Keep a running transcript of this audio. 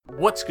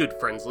What's good,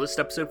 friends? List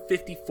episode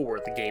 54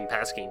 of the Game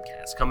Pass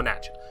Gamecast coming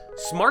at you.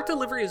 Smart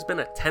delivery has been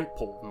a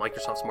tentpole of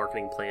Microsoft's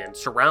marketing plan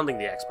surrounding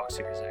the Xbox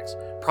Series X,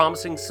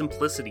 promising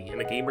simplicity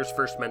and a gamer's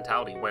first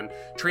mentality when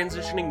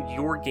transitioning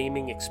your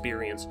gaming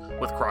experience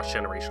with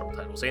cross-generational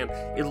titles, and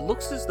it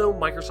looks as though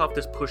Microsoft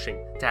is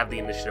pushing to have the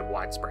initiative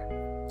widespread.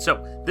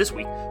 So, this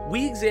week,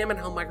 we examine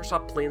how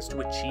Microsoft plans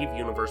to achieve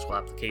universal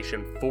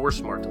application for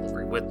smart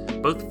delivery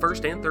with both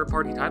first and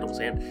third-party titles,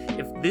 and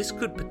if this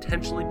could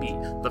potentially be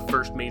the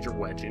first major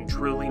wedge in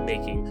truly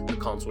making the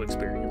console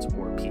experience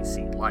more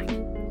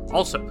PC-like.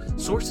 Also,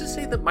 sources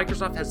say that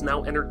Microsoft has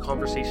now entered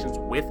conversations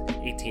with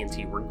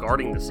AT&T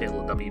regarding the sale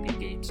of WB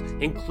Games,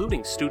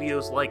 including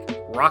studios like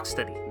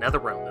Rocksteady,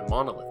 NetherRealm, and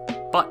Monolith.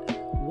 But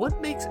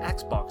what makes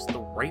Xbox the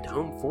right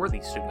home for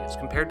these studios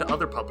compared to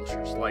other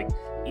publishers like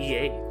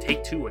EA,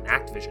 Take-Two, and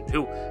Activision,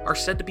 who are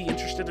said to be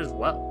interested as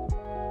well?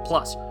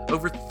 Plus,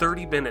 over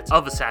 30 minutes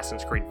of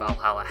Assassin's Creed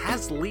Valhalla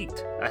has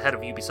leaked ahead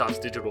of Ubisoft's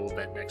digital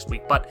event next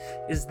week, but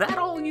is that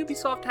all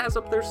Ubisoft has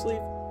up their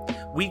sleeve?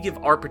 We give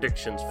our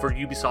predictions for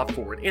Ubisoft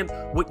Forward and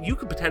what you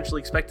could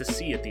potentially expect to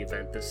see at the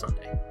event this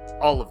Sunday.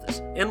 All of this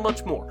and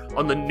much more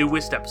on the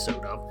newest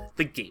episode of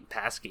the Game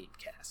Pass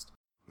Gamecast.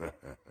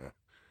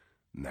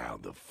 Now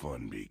the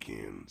fun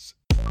begins.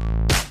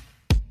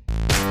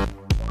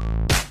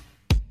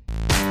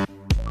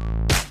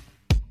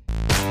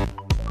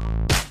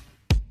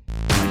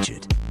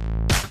 Richard.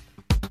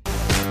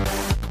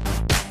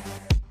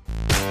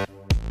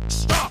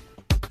 Stop!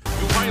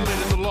 You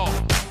violated the law.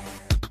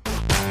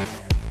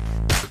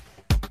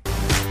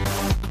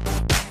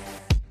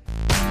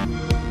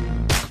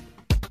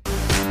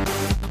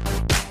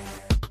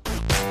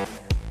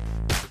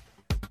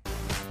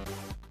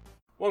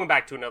 Welcome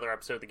back to another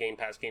episode of the Game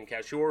Pass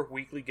Gamecast, your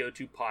weekly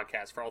go-to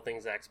podcast for all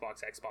things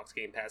Xbox, Xbox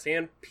Game Pass,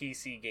 and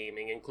PC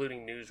gaming,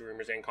 including news,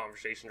 rumors, and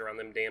conversations around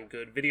them damn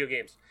good video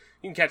games.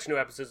 You can catch new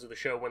episodes of the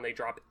show when they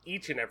drop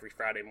each and every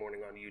Friday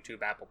morning on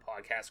YouTube, Apple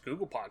Podcasts,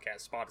 Google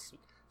Podcasts,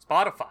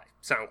 Spotify,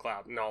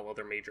 SoundCloud, and all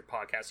other major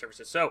podcast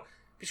services. So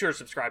be sure to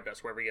subscribe to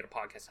us wherever you get a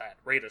podcast at,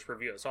 rate us,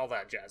 review us, all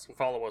that jazz, and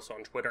follow us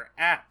on Twitter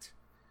at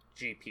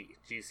GC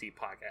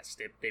Podcast.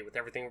 Stay up to date with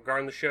everything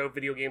regarding the show,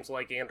 video games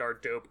like, and our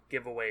dope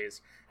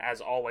giveaways.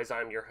 As always,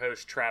 I'm your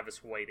host,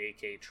 Travis White,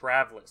 aka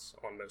Travlis,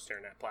 on most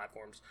internet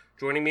platforms.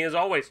 Joining me as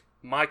always,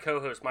 my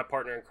co-host, my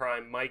partner in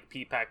crime, Mike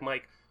P-Pack.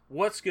 Mike,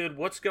 what's good,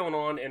 what's going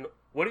on, and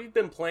what have you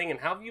been playing,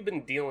 and how have you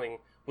been dealing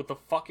with the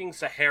fucking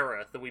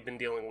Sahara that we've been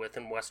dealing with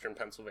in western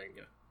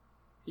Pennsylvania?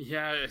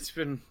 Yeah, it's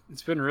been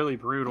really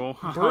brutal.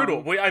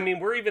 Brutal.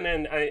 We're even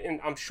in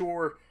I'm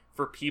sure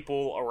for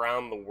people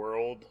around the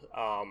world,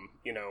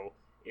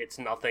 it's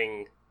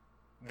nothing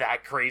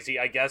that crazy,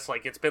 I guess.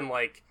 Like, it's been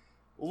like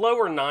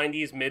lower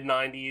 90s, mid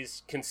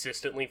 90s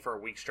consistently for a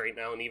week straight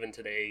now, and even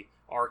today,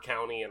 our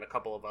county and a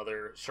couple of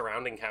other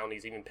surrounding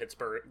counties, even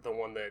Pittsburgh, the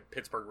one that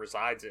Pittsburgh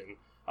resides in,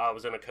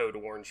 was in a code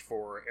orange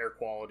for air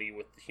quality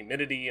with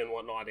humidity and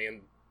whatnot,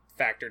 and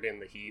factored in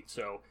the heat.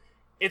 So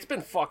it's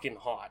been fucking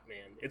hot,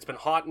 man. It's been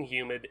hot and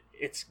humid.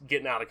 It's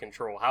getting out of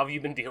control. How have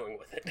you been dealing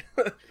with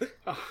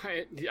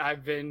it?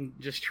 I've been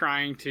just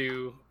trying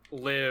to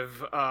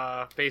live,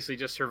 basically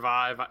just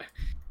survive.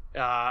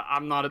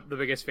 I'm not the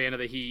biggest fan of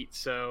the heat,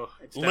 so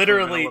it's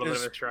literally been a little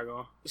bit of a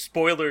struggle.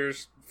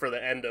 Spoilers for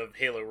the end of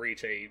Halo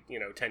Reach, a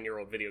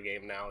 10-year-old video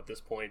game now at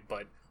this point,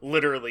 but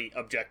literally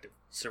objective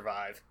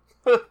survive.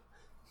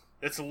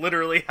 It's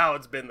literally how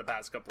it's been the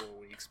past couple of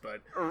weeks,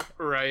 but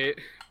right.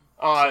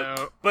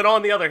 But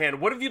on the other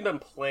hand, what have you been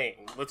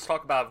playing? Let's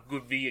talk about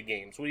good video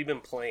games. What have you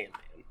been playing,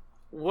 man?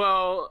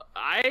 Well,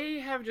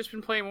 I have just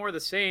been playing more of the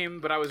same,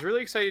 but I was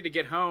really excited to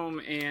get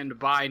home and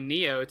buy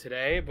Neo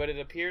today, but it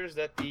appears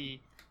that the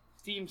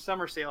Steam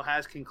Summer Sale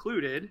has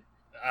concluded.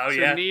 Oh, so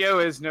yeah. Neo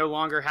is no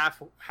longer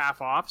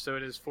half off, so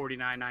it is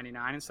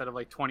 $49.99 instead of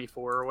like $24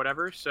 or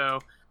whatever,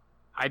 so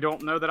I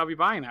don't know that I'll be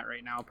buying that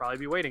right now. I'll probably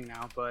be waiting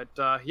now, but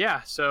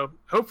so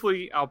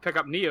hopefully I'll pick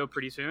up Neo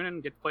pretty soon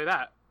and get to play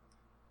that.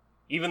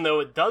 Even though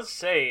it does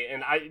say,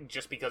 and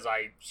just because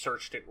I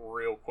searched it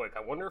real quick,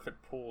 I wonder if it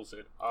pulls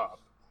it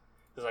up.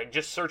 Because I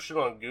just searched it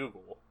on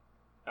Google.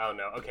 Oh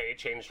no, okay, it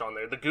changed on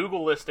there. The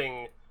Google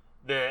listing,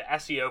 the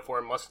SEO for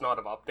it must not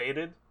have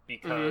updated,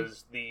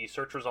 because the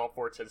search result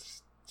for it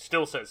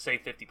still says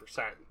save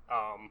 50%.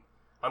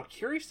 I'm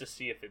curious to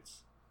see if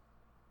it's...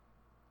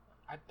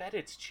 I bet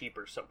it's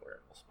cheaper somewhere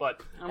else, but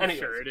I'm anyways,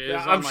 sure it is.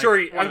 Yeah, I'm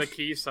sure one of the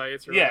key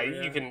sites. Or yeah,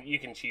 whatever, you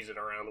can cheese it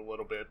around a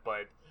little bit,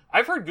 but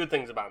I've heard good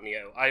things about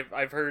Neo.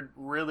 I've heard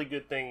really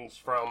good things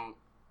from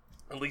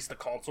at least the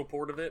console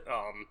port of it,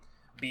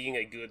 being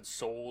a good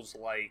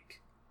Souls-like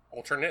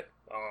alternate.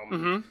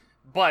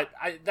 But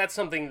that's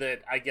something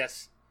that I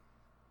guess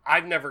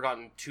I've never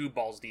gotten too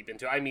balls deep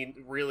into. I mean,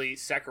 really,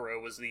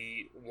 Sekiro was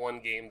the one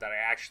game that I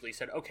actually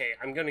said, okay,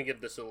 I'm going to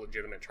give this a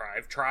legitimate try.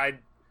 I've tried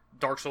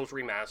Dark Souls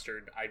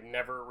Remastered. I've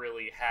never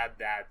really had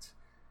that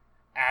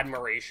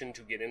admiration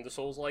to get into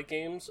Souls-like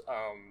games,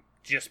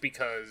 just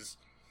because,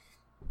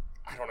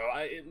 I don't know,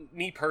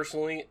 me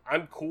personally,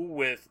 I'm cool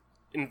with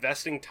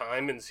investing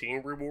time and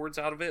seeing rewards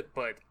out of it,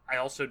 but I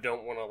also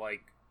don't want to,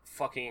 like,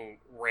 fucking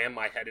ram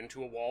my head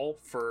into a wall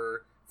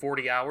for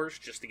 40 hours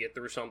just to get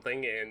through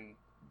something and,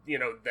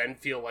 then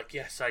feel like,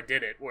 yes, I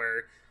did it.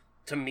 Where,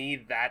 to me,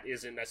 that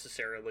isn't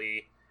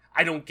necessarily...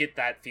 I don't get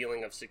that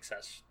feeling of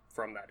success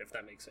from that, if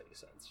that makes any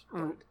sense.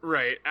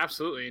 Right,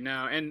 absolutely.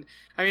 No, and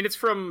I mean, it's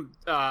from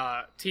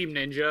Team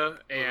Ninja,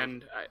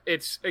 and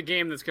it's a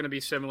game that's going to be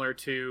similar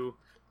to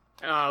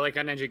like a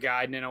Ninja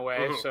Gaiden in a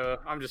way, so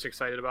I'm just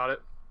excited about it.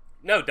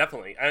 No,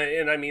 definitely.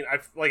 I mean,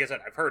 like I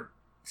said, I've heard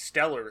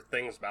stellar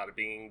things about it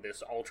being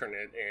this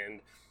alternate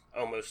and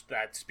almost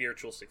that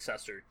spiritual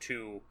successor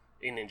to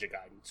a Ninja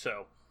Gaiden.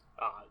 So,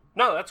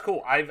 no, that's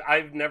cool.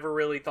 I've never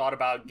really thought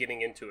about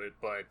getting into it,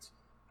 but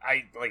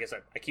like I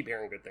said, I keep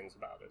hearing good things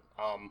about it.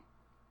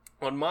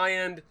 On my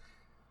end,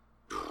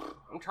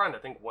 I'm trying to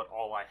think what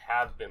all I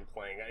have been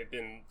playing. I've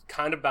been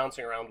kind of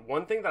bouncing around.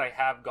 One thing that I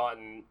have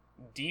gotten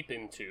deep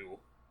into,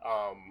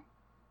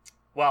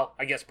 well,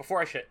 I guess before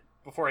I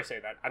say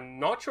that, I'm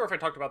not sure if I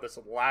talked about this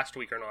last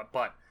week or not,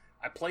 but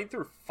I played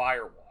through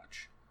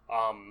Firewatch.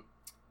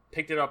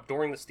 Picked it up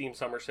during the Steam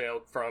Summer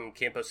Sale from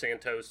Campo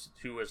Santos,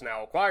 who is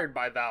now acquired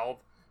by Valve.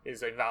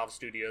 Is a Valve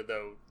studio,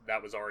 though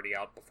that was already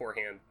out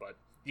beforehand, but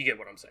you get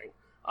what I'm saying.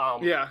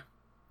 Yeah.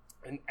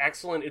 An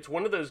excellent... It's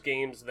one of those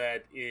games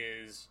that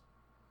is...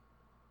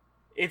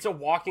 It's a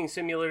walking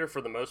simulator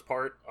for the most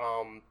part,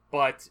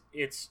 but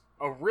it's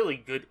a really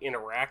good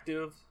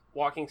interactive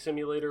walking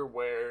simulator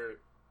where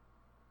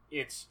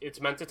it's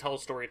meant to tell a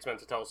story, it's meant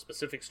to tell a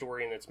specific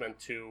story, and it's meant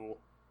to...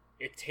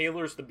 It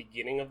tailors the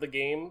beginning of the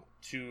game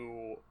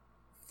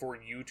for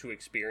you to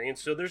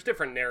experience. So there's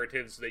different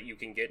narratives that you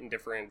can get in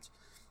different...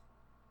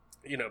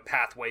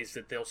 pathways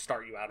that they'll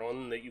start you out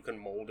on that you can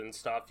mold and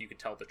stuff. You can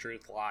tell the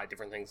truth, lie,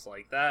 different things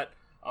like that.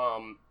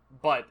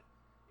 But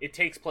it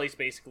takes place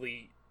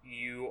basically,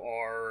 you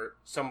are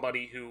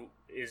somebody who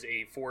is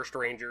a forest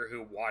ranger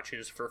who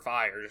watches for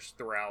fires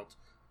throughout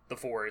the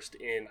forest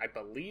in, I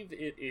believe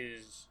it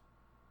is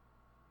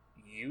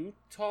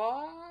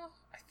Utah?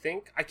 I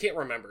think? I can't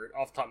remember it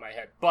off the top of my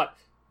head. But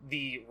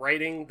the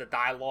writing, the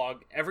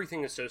dialogue,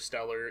 everything is so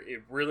stellar.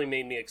 It really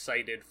made me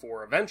excited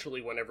for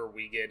eventually whenever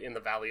we get In the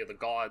Valley of the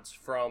Gods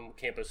from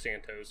Campo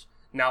Santos,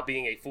 now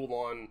being a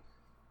full-on,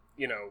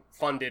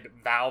 funded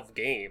Valve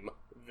game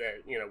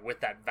that, with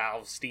that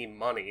Valve Steam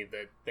money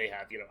that they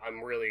have.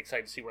 I'm really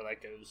excited to see where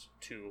that goes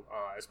to,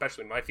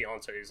 especially my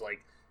fiance is,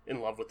 in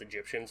love with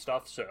Egyptian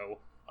stuff, so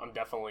I'm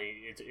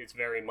definitely, it's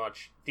very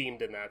much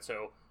themed in that,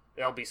 so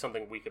that'll be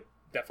something we could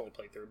definitely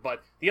play through.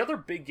 But the other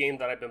big game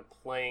that I've been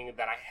playing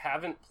that I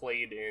haven't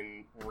played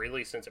in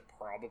really since it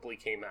probably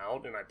came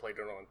out, and I played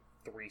it on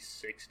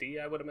 360,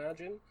 I would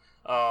imagine,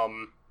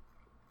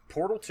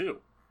 Portal 2.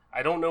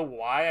 I don't know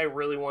why I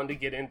really wanted to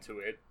get into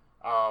it.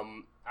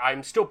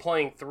 I'm still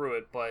playing through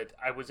it, but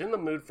I was in the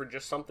mood for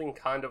just something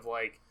kind of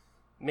like,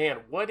 man,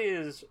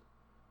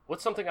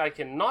 what's something I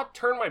can not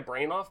turn my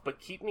brain off, but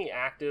keep me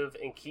active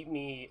and keep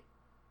me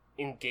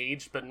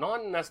engaged, but not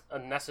a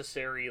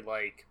necessary,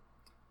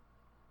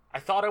 I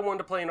thought I wanted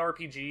to play an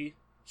RPG,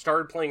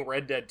 started playing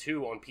Red Dead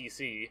 2 on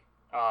PC,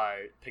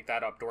 picked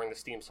that up during the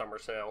Steam Summer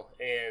Sale,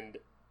 and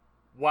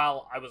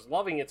while I was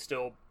loving it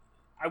still,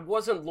 I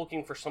wasn't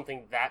looking for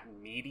something that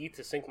meaty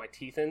to sink my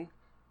teeth in,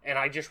 and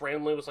I just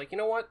randomly was like, you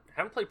know what,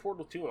 haven't played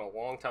Portal 2 in a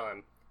long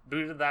time,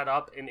 booted that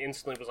up, and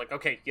instantly was like,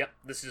 okay, yep,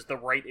 this is the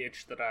right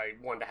itch that I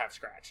wanted to have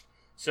scratched.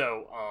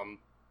 So,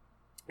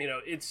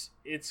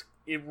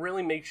 it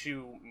really makes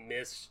you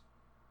miss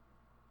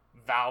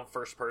Valve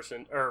first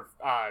person, or,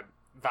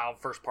 Valve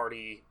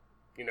first-party,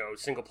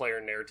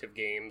 single-player narrative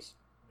games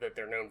that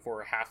they're known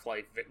for,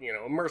 Half-Life,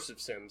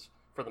 immersive sims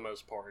for the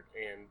most part,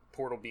 and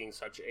Portal being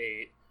such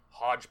a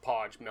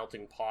hodgepodge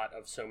melting pot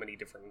of so many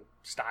different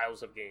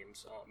styles of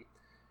games.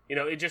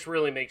 It just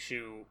really makes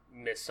you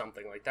miss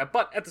something like that.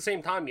 But at the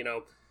same time,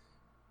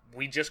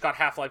 we just got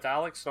Half-Life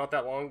Alyx not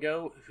that long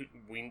ago.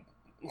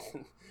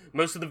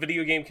 Most of the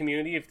video game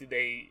community,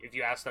 if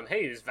you ask them,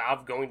 hey, is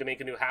Valve going to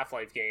make a new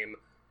Half-Life game?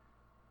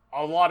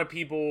 A lot of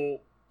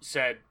people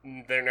said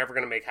they're never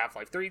going to make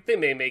Half-Life 3. They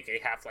may make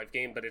a Half-Life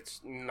game, but it's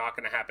not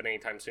going to happen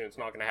anytime soon. It's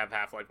not going to have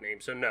Half-Life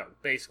name. So no,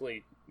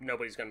 basically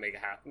nobody's going to make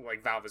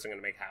Valve isn't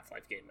going to make a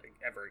Half-Life game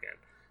ever again.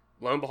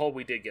 Lo and behold,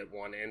 we did get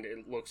one, and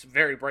it looks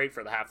very bright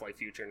for the Half-Life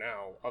future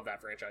now of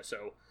that franchise.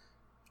 So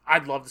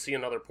I'd love to see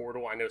another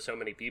Portal. I know so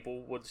many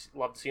people would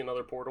love to see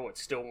another Portal. It's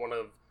still one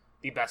of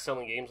the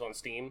best-selling games on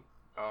Steam,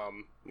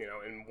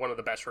 and one of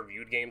the best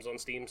reviewed games on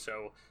Steam.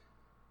 So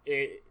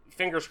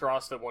fingers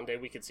crossed that one day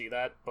we could see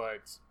that,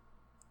 but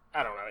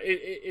I don't know.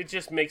 It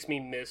just makes me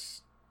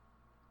miss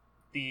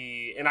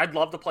and I'd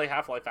love to play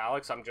Half-Life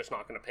Alyx. I'm just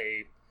not going to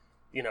pay,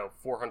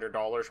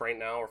 $400 right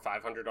now or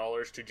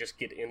 $500 to just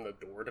get in the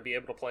door to be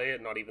able to play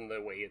it. Not even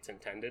the way it's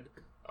intended.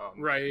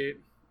 Right.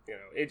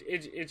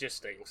 It just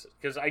stinks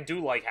because I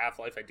do like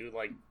Half-Life. I do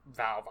like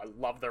Valve. I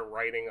love their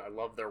writing. I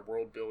love their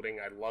world building.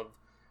 I love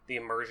the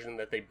immersion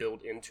that they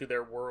build into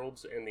their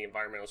worlds and the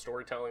environmental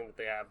storytelling that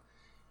they have.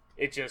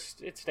 It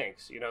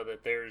stinks, that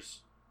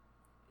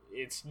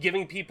it's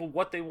giving people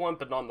what they want,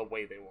 but not in the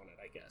way they want it,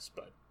 I guess.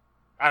 But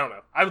I don't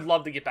know. I would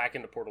love to get back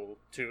into Portal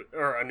 2,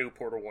 or a new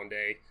Portal one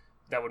day.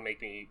 That would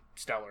make me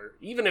stellar.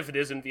 Even if it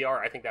is in VR,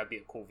 I think that'd be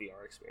a cool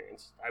VR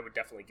experience. I would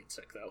definitely get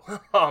sick,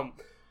 though.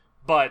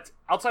 But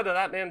outside of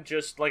that, man,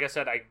 just like I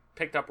said, I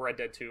picked up Red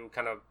Dead 2,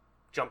 kind of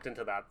jumped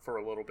into that for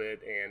a little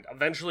bit, and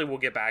eventually we'll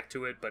get back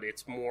to it, but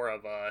it's more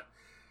of a...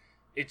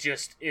 It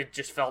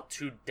just felt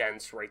too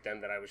dense right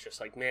then that I was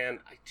just like, man,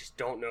 I just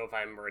don't know if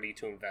I'm ready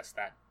to invest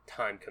that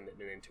time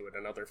commitment into it,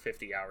 another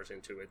 50 hours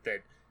into it,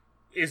 that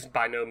is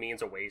by no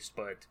means a waste,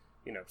 but,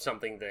 you know,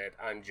 something that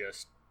I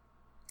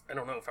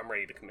don't know if I'm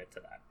ready to commit to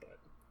that. But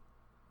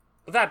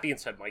with that being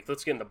said, Mike,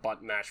 let's get into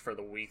Button Mash for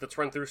the week. Let's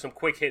run through some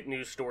quick hit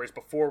news stories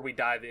before we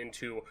dive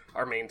into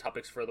our main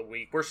topics for the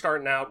week. We're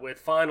starting out with,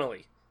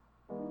 finally,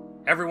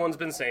 everyone's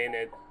been saying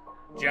it,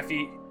 Jeff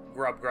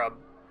Grubb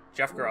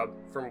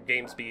from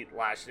GamesBeat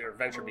last year,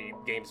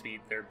 VentureBeat, GamesBeat,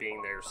 there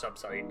being their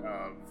subsite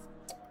of,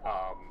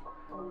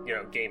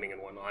 gaming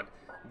and whatnot.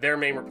 Their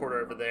main reporter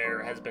over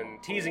there has been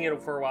teasing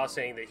it for a while,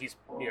 saying that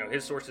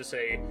his sources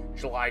say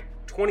July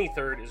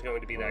 23rd is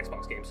going to be the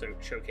Xbox Game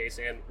Showcase,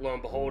 and lo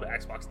and behold,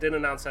 Xbox did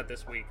announce that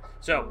this week.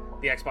 So,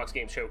 the Xbox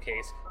Game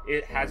Showcase,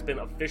 it has been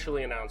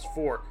officially announced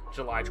for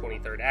July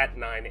 23rd at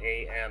 9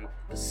 a.m.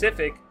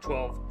 Pacific,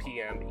 12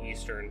 p.m.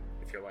 Eastern,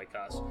 if you're like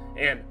us.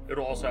 And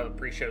it'll also have a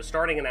pre-show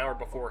starting an hour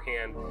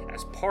beforehand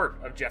as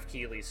part of Jeff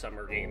Keighley's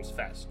Summer Games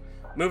Fest.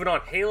 Moving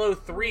on, Halo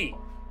 3.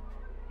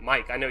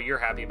 Mike, I know you're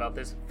happy about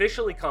this.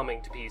 Officially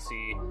coming to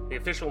PC. The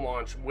official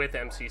launch with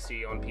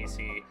MCC on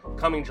PC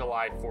coming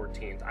July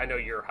 14th. I know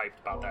you're hyped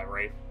about that,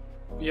 right?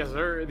 Yes,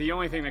 sir. The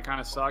only thing that kind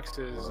of sucks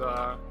is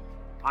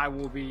I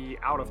will be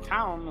out of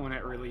town when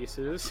it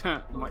releases.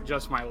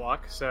 Just my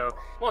luck. So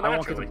I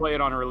won't get to play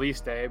it on a release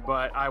day,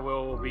 but I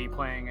will be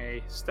playing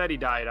a steady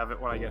diet of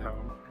it when I get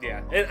home.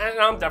 Yeah, and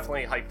I'm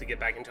definitely hyped to get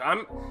back into it.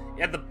 I'm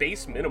at the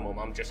base minimum.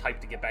 I'm just hyped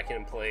to get back in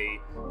and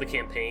play the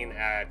campaign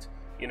at,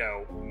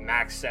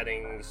 max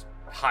settings,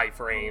 high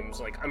frames.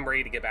 Like, I'm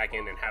ready to get back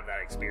in and have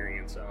that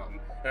experience, and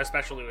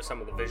especially with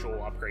some of the visual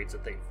upgrades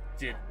that they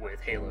did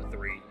with Halo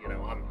 3.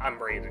 I'm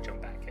ready to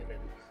jump back in and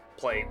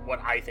play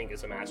what I think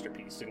is a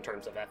masterpiece in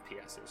terms of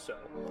FPSs. So,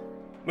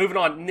 moving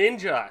on,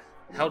 Ninja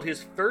held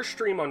his first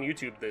stream on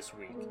YouTube this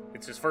week.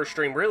 It's his first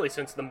stream really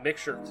since the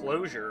Mixer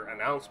closure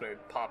announcement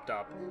popped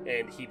up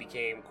and he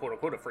became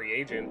quote-unquote a free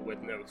agent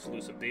with no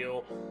exclusive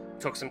deal.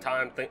 Took some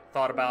time,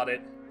 thought about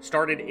it,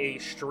 started a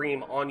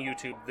stream on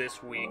YouTube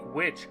this week,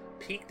 which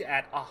peaked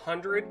at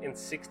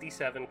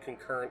 167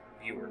 concurrent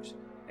viewers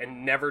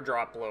and never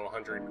dropped below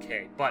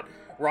 100K. But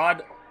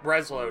Rod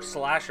Breslow,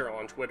 Slasher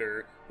on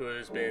Twitter, who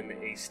has been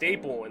a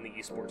staple in the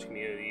esports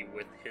community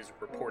with his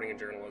reporting and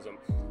journalism,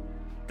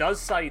 does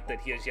cite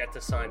that he has yet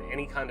to sign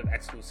any kind of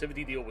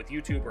exclusivity deal with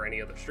YouTube or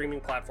any other streaming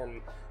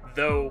platform,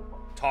 though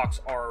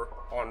talks are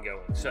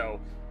ongoing. So,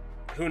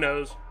 who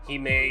knows? He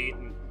may,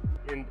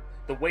 in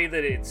the way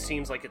that it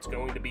seems like it's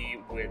going to be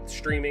with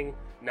streaming,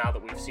 now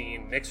that we've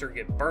seen Mixer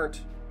get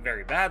burnt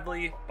very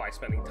badly by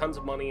spending tons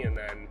of money and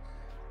then,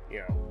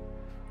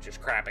 just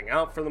crapping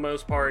out for the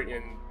most part,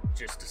 and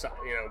just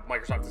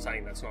Microsoft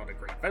deciding that's not a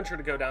great venture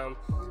to go down.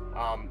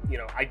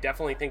 I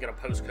definitely think in a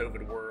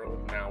post-COVID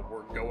world now,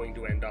 we're going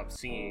to end up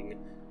seeing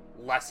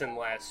less and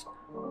less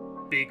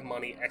big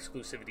money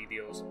exclusivity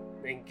deals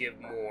and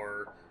give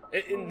more.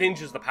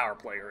 Ninja's the power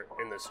player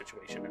in this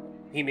situation now.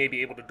 He may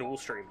be able to dual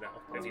stream now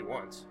if he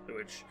wants,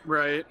 which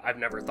right. I've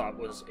never thought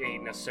was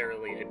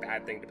necessarily a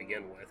bad thing to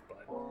begin with.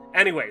 But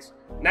anyways,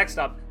 next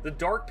up, the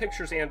Dark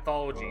Pictures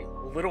Anthology,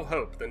 Little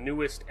Hope, the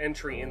newest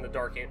entry in the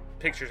Dark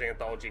Pictures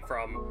Anthology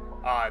from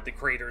the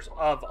creators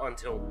of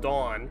Until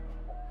Dawn,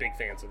 big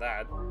fans of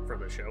that for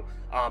the show,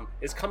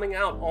 is coming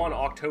out on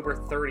October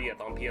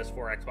 30th on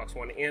PS4, Xbox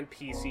One, and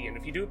PC. And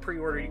if you do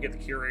pre-order, you get the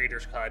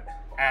Curator's Cut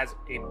as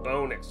a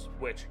bonus,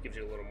 which gives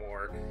you a little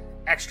more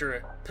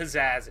extra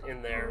pizzazz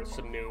in there,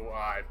 some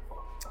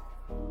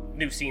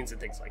new scenes and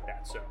things like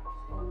that. So,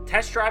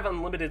 Test Drive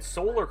Unlimited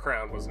Solar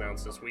Crown was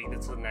announced this week.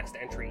 It's the next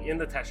entry in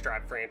the Test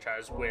Drive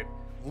franchise with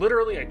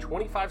literally a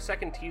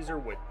 25-second teaser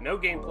with no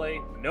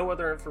gameplay, no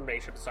other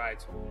information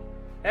besides,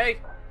 hey,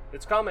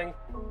 it's coming.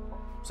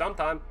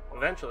 Sometime,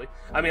 eventually.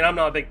 I mean, I'm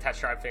not a big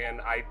Test Drive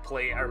fan. I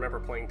remember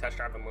playing Test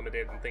Drive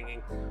Unlimited and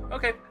thinking,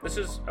 okay, this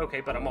is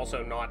okay, but I'm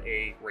also not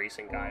a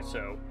racing guy,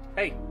 so,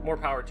 hey, more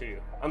power to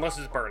you. Unless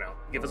it's Burnout.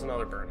 Give us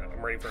another Burnout.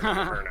 I'm ready for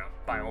another Burnout,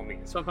 by all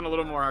means. Something a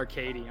little more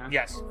arcadey, huh?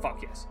 Yes,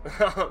 fuck yes.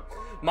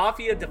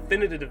 Mafia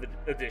Definitive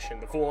Edition,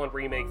 the full-on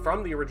remake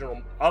from the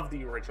original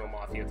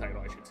Mafia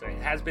title, I should say,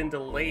 has been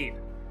delayed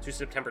to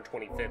September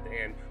 25th,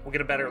 and we'll get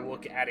a better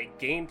look at a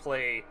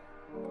gameplay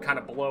kind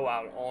of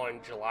blowout on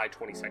July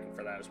 22nd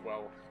for that as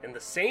well. In the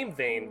same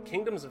vein,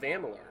 Kingdoms of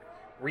Amalur,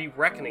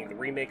 Re-Reckoning, the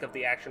remake of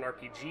the action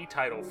RPG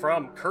title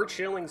from Kurt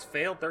Schilling's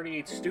failed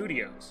 38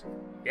 Studios.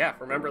 Yeah,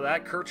 remember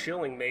that? Kurt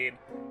Schilling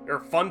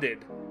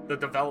funded the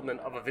development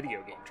of a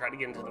video game. Tried to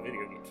get into the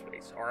video game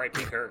space.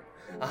 R.I.P. Kurt.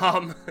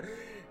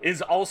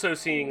 Is also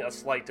seeing a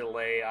slight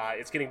delay.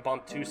 It's getting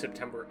bumped to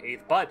September 8th.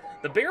 But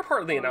the bigger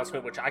part of the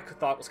announcement, which I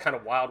thought was kind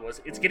of wild,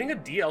 was it's getting a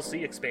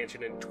DLC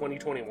expansion in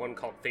 2021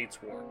 called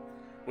Fates War,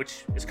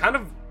 which is kind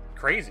of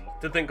crazy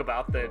to think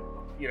about that,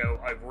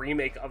 a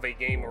remake of a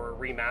game, or a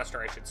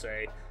remaster, I should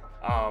say.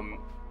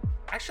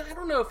 Actually, I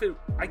don't know if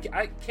I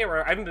can't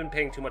remember. I haven't been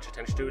paying too much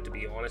attention to it, to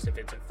be honest, if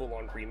it's a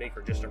full-on remake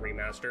or just a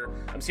remaster.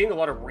 I'm seeing a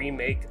lot of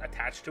remake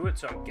attached to it,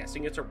 so I'm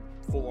guessing it's a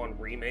full-on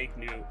remake,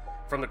 new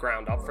from the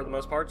ground up for the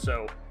most part.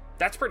 So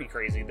that's pretty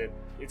crazy that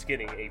it's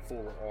getting a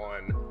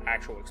full-on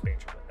actual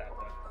expansion with that.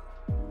 But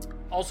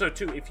also,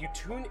 too, if you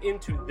tune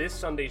into this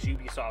Sunday's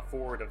Ubisoft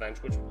Forward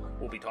event, which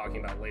we'll be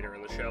talking about later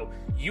in the show,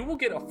 you will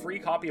get a free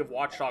copy of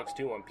Watch Dogs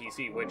 2 on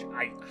PC, which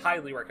I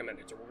highly recommend.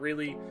 It's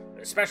really,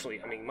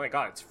 especially, I mean, my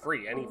God, it's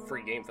free. Any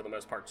free game for the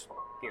most part's,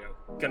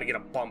 gonna get a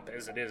bump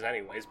as it is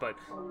anyways. But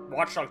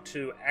Watch Dogs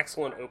 2,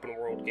 excellent open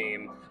world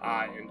game,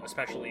 and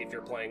especially if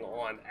you're playing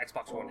on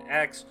Xbox One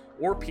X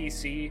or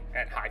PC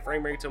at high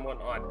frame rates and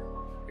whatnot,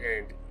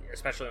 and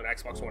especially on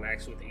Xbox One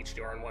X with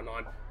HDR and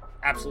whatnot.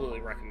 Absolutely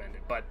recommend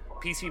it. But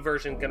PC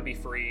version going to be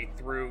free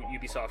through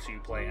Ubisoft's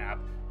Uplay app.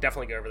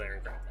 Definitely go over there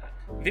and grab that.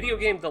 Video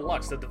Game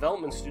Deluxe, the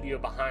development studio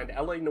behind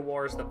LA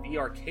Noir's The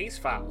VR Case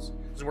Files,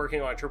 is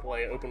working on a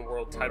AAA open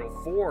world title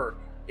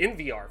in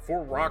VR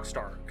for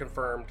Rockstar,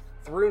 confirmed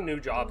through new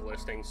job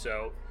listings.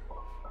 So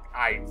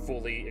I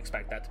fully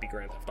expect that to be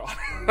Grand Theft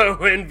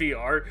Auto in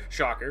VR.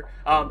 Shocker.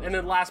 And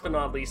then last but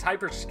not least,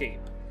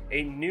 Hyperscape.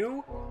 A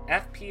new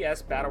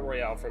FPS battle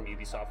royale from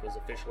Ubisoft was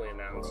officially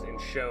announced and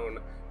shown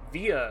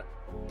via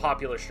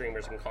popular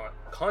streamers and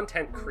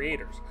content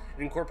creators.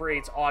 It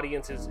incorporates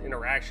audiences'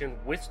 interaction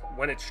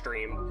when it's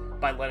streamed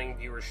by letting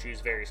viewers choose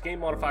various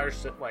game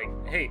modifiers, like,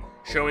 hey,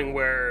 showing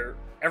where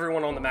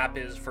everyone on the map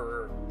is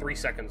for 3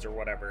 seconds or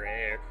whatever,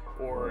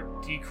 or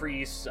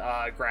decrease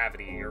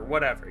gravity or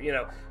whatever,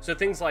 so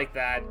things like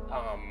that.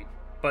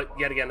 But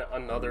yet again,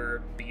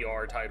 another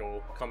BR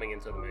title coming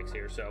into the mix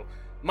here. So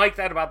Mike,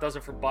 that about does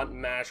it for Button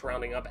Mash.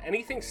 Rounding up,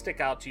 anything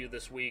stick out to you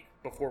this week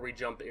before we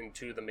jump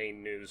into the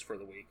main news for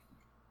the week?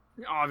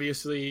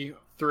 Obviously,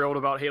 thrilled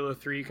about Halo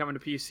 3 coming to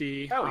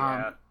PC. Hell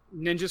yeah.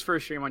 Ninja's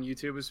first stream on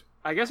YouTube was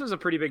a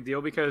pretty big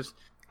deal because...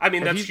 I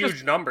mean, that's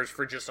huge numbers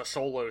for just a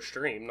solo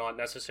stream, not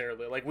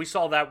necessarily... Like, we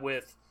saw that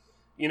with,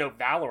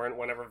 Valorant,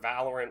 whenever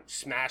Valorant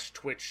smashed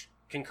Twitch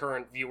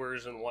concurrent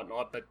viewers and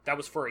whatnot, but that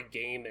was for a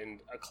game and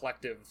a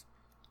collective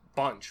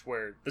bunch,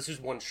 where this is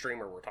one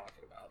streamer we're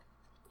talking about.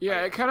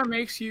 Yeah, it kind of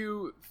makes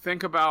you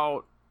think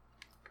about,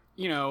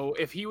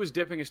 if he was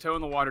dipping his toe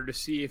in the water to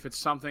see if it's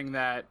something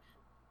that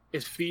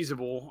is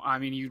feasible. I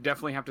mean, you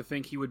definitely have to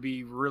think he would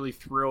be really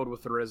thrilled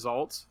with the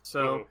results.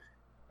 So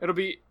it'll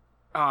be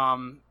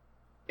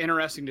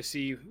interesting to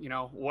see,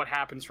 what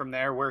happens from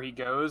there, where he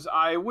goes.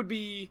 I would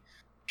be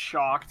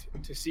shocked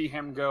to see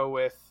him go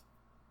with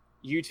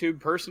YouTube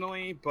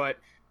personally, but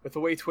with the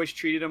way Twitch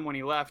treated him when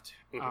he left,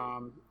 it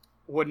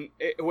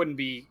wouldn't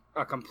be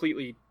a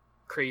completely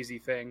crazy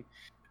thing.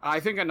 I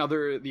think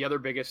the other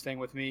biggest thing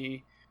with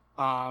me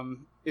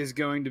is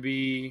going to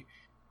be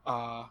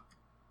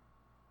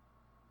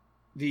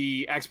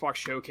the Xbox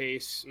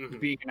Showcase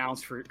being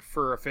announced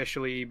for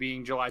officially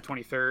being July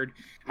 23rd.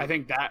 I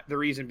think that the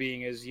reason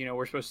being is,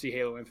 we're supposed to see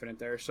Halo Infinite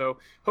there. So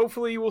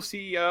hopefully we'll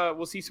see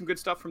some good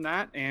stuff from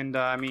that. And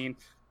I mean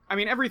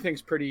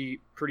everything's pretty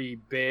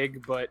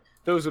big, but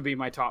those would be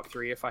my top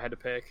three if I had to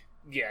pick.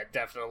 Yeah,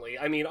 definitely.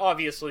 I mean,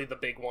 obviously the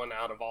big one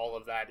out of all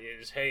of that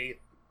is, hey,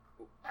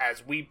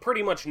 as we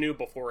pretty much knew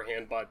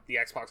beforehand, but the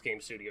Xbox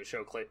Game Studio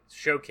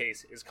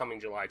Showcase is coming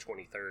July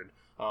 23rd.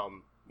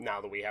 Now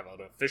that we have an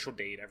official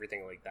date,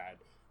 everything like that,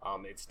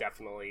 it's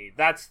definitely,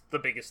 that's the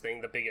biggest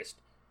thing, the biggest,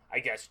 I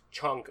guess,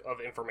 chunk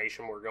of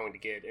information we're going to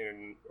get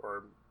in,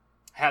 or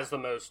has the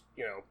most,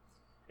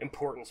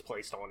 importance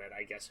placed on it,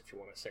 I guess, if you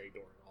want to say,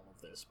 during all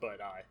of this. But,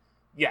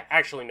 yeah,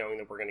 actually knowing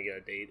that we're going to get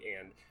a date,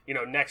 and,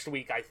 next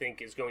week, I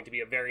think, is going to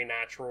be a very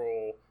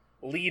natural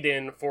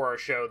lead-in for our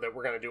show that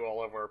we're going to do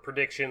all of our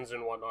predictions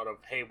and whatnot of,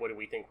 hey, what do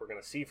we think we're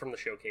going to see from the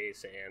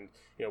showcase, and,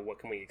 what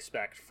can we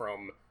expect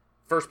from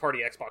first-party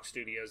Xbox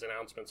Studios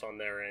announcements on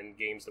there, and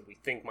games that we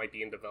think might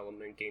be in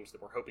development, games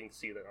that we're hoping to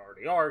see that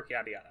already are,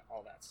 yada yada,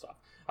 all that stuff.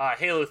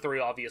 Halo 3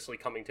 obviously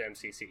coming to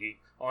MCC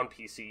on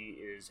PC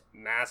is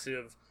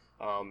massive,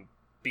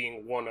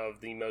 being one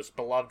of the most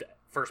beloved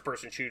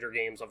first-person shooter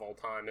games of all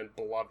time and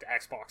beloved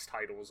Xbox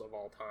titles of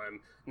all time,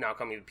 now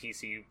coming to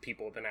PC.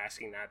 People have been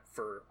asking that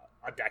for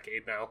a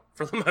decade now,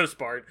 for the most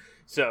part,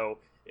 so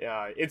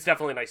it's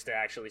definitely nice to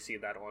actually see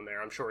that on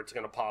there. I'm sure it's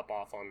going to pop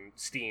off on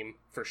Steam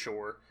for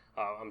sure.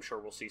 I'm sure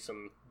we'll see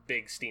some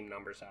big Steam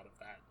numbers out of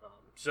that.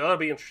 So that'll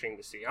be interesting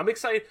to see. I'm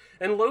excited,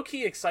 and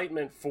low-key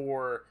excitement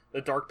for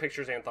the Dark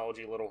Pictures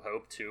anthology Little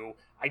Hope, too.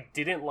 I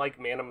didn't like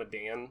Man of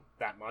Medan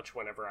that much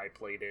whenever I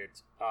played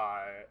it.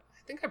 I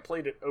think I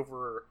played it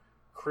over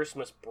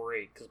Christmas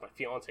break, because my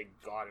fiance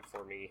got it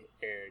for me,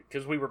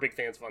 because we were big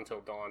fans of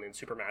Until Dawn, and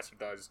Supermassive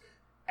does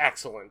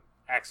excellent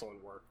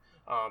work.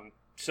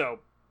 So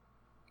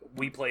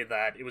we played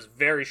that. It was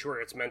very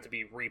short. It's meant to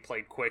be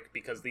replayed quick,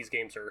 because these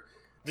games are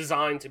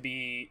designed to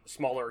be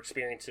smaller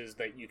experiences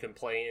that you can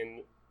play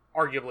in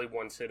arguably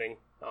one sitting,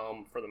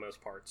 for the most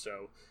part.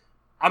 So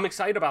I'm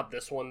excited about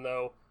this one,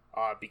 though,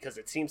 because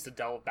it seems to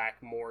delve back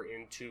more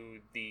into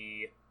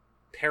the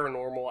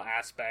paranormal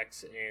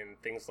aspects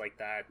and things like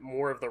that,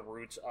 more of the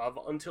roots of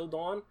Until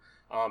Dawn,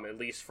 at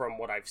least from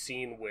what I've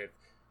seen with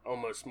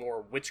almost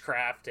more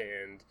witchcraft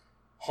and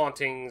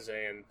hauntings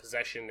and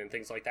possession and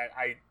things like that.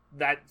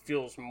 That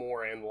feels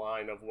more in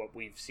line of what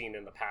we've seen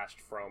in the past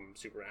from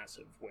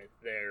Supermassive with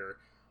their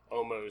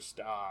almost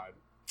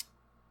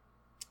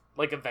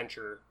like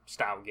adventure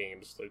style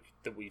games like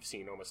that we've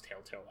seen, almost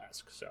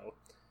Telltale-esque. So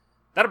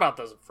that about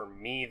does it for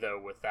me,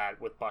 though, with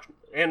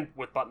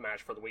Button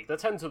Mash for the week.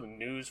 Let's head into the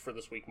news for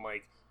this week,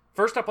 Mike.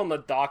 First up on the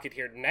docket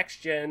here,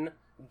 next-gen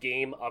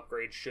game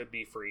upgrades should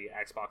be free,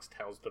 Xbox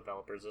tells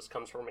developers. This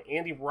comes from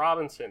Andy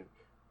Robinson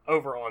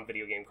over on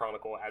Video Game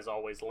Chronicle. As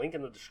always, link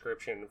in the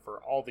description for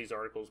all these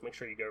articles. Make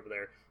sure you go over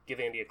there, give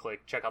Andy a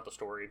click, check out the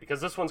story,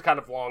 because this one's kind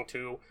of long,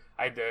 too.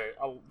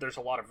 There's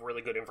a lot of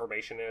really good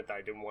information in it that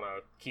I didn't want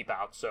to keep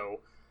out,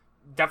 so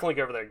definitely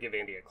go over there and give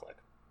Andy a click.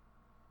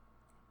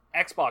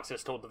 Xbox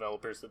has told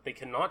developers that they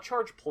cannot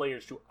charge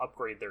players to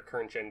upgrade their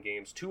current-gen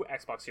games to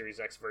Xbox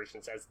Series X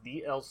versions as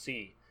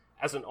DLC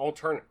as an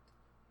alternative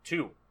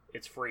to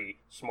its free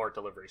smart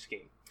delivery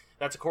scheme.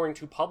 That's according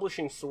to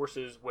publishing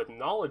sources with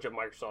knowledge of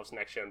Microsoft's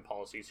next-gen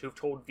policies, who've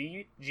told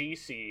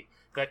VGC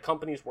that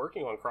companies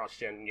working on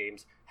cross-gen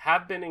games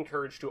have been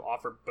encouraged to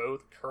offer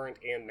both current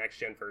and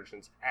next-gen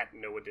versions at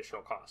no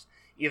additional cost,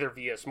 either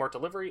via smart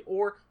delivery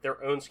or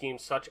their own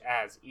schemes such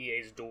as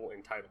EA's dual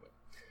entitlement.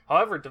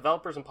 However,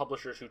 developers and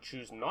publishers who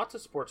choose not to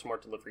support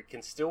smart delivery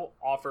can still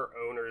offer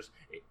owners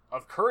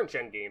of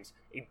current-gen games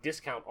a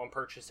discount on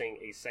purchasing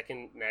a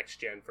second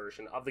next-gen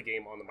version of the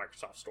game on the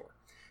Microsoft Store.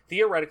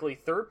 Theoretically,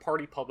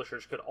 third-party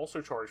publishers could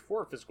also charge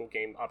for physical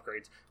game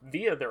upgrades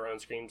via their own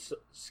schemes,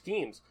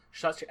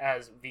 such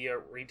as via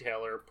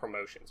retailer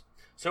promotions.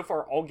 So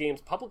far, all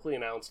games publicly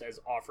announced as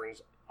offering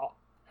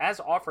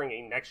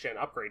a next-gen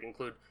upgrade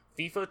include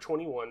FIFA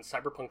 21,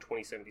 Cyberpunk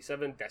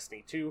 2077,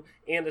 Destiny 2,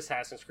 and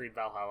Assassin's Creed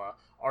Valhalla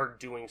are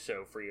doing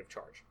so free of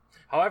charge.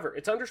 However,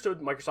 it's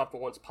understood Microsoft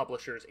wants to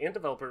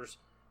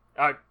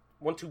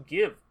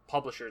give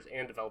publishers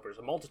and developers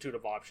a multitude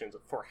of options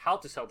for how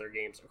to sell their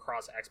games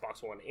across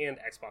Xbox One and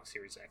Xbox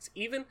Series X,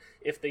 even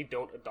if they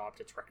don't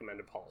adopt its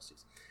recommended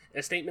policies. In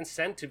a statement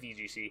sent to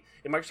VGC,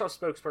 a Microsoft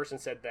spokesperson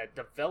said that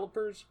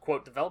developers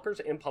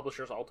and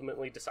publishers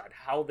ultimately decide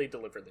how they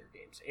deliver their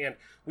games, and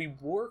we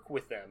work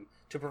with them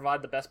to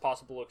provide the best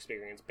possible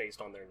experience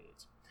based on their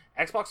needs.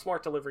 Xbox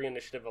Smart Delivery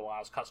Initiative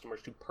allows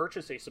customers to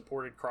purchase a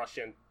supported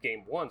cross-gen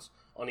game once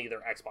on either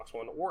Xbox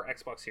One or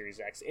Xbox Series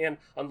X and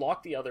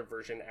unlock the other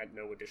version at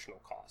no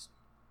additional cost.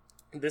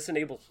 This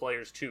enables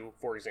players to,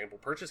 for example,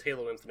 purchase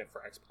Halo Infinite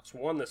for Xbox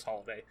One this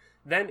holiday.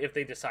 Then, if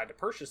they decide to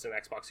purchase an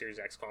Xbox Series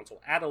X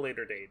console at a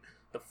later date,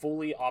 the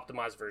fully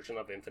optimized version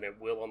of Infinite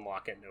will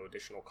unlock at no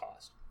additional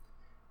cost.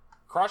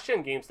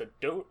 Cross-gen games that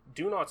do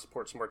not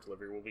support smart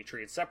delivery will be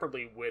treated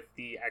separately with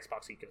the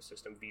Xbox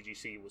ecosystem,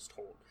 VGC was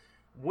told,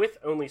 with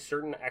only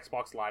certain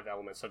Xbox Live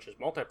elements such as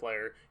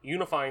multiplayer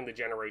unifying the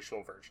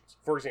generational versions.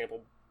 For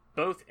example,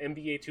 both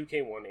NBA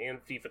 2K1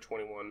 and FIFA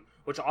 21,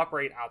 which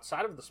operate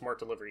outside of the smart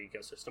delivery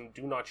ecosystem,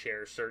 do not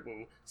share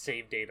certain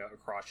save data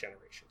across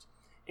generations.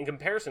 In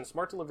comparison,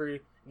 smart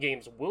delivery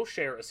games will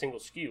share a single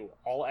SKU,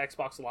 all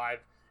Xbox Live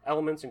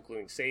elements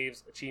including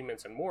saves,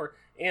 achievements, and more,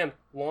 and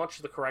launch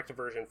the correct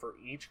version for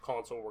each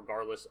console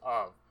regardless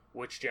of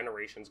which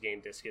generation's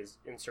game disc is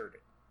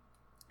inserted.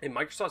 A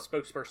Microsoft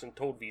spokesperson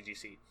told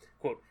VGC,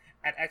 quote,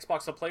 "At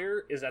Xbox, the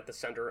player is at the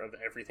center of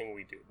everything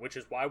we do, which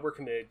is why we're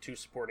committed to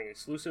supporting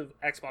exclusive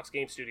Xbox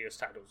Game Studios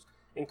titles,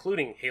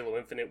 including Halo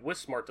Infinite with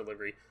smart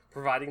delivery,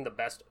 providing the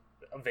best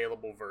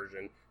available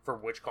version for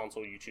which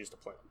console you choose to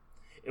play on.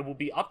 It will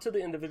be up to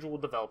the individual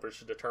developers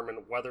to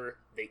determine whether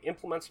they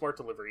implement smart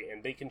delivery,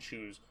 and they can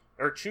choose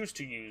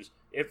to use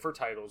it for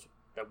titles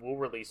that will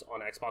release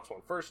on Xbox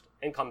One first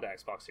and come to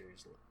Xbox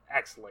Series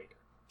X later."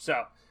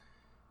 So,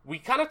 we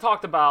kind of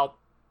talked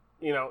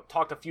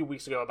a few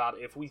weeks ago about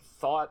if we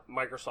thought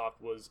Microsoft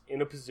was in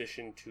a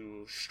position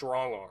to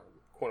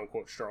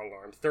quote-unquote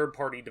strong-arm,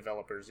 third-party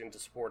developers into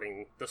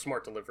supporting the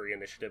Smart Delivery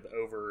Initiative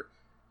over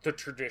the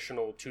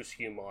traditional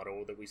 2-SKU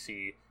model that we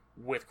see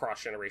with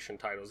cross-generation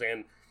titles.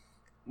 And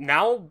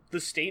now the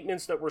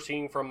statements that we're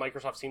seeing from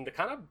Microsoft seem to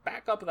kind of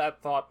back up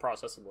that thought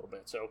process a little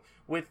bit. So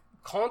with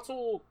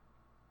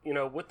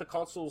the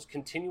consoles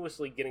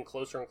continuously getting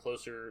closer and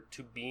closer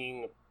to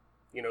being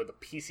the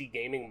PC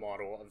gaming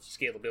model of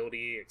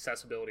scalability,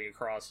 accessibility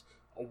across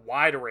a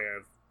wide array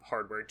of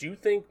hardware, do you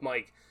think,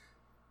 Mike,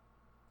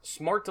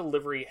 smart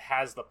delivery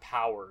has the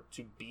power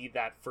to be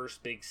that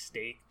first big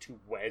stake to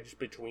wedge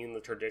between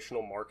the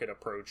traditional market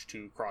approach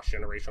to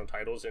cross-generational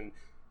titles? And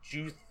do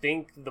you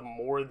think the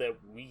more that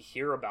we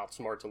hear about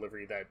smart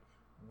delivery, that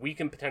we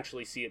can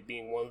potentially see it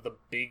being one of the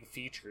big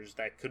features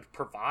that could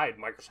provide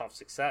Microsoft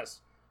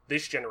success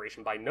this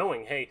generation by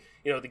knowing, hey,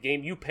 the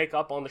game you pick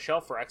up on the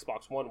shelf for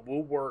Xbox One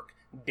will work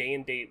day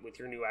and date with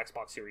your new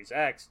Xbox Series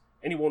X,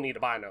 and you won't need to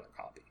buy another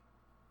copy?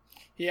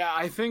 Yeah,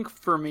 I think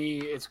for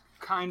me, it's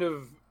kind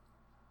of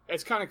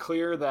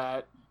clear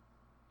that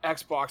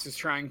Xbox is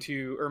trying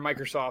to, or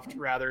Microsoft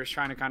rather, is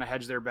trying to kind of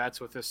hedge their bets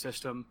with this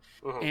system.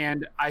 Uh-huh.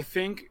 And I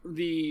think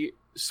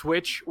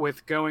Switch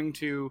with going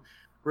to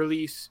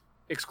release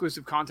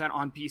exclusive content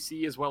on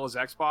PC as well as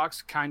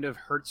Xbox kind of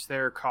hurts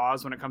their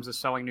cause when it comes to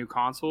selling new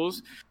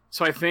consoles.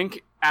 So I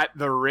think at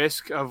the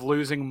risk of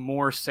losing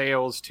more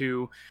sales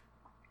to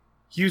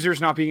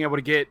users not being able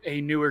to get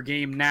a newer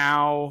game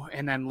now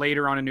and then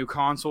later on a new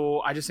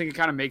console, I just think it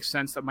kind of makes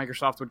sense that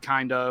Microsoft would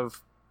kind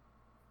of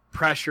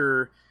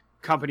pressure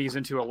companies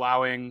into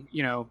allowing,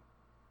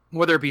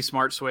 whether it be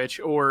Smart Switch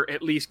or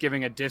at least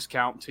giving a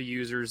discount to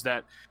users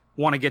that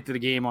want to get to the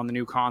game on the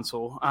new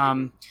console.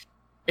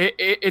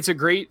 It's a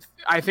great.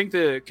 I think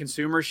the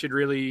consumers should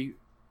really,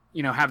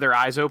 have their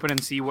eyes open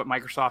and see what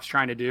Microsoft's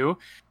trying to do.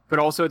 But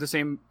also at the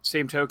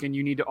same token,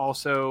 you need to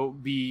also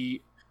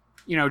be,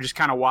 just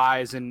kind of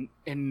wise and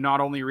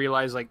not only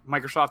realize like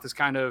Microsoft is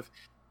kind of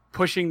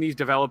pushing these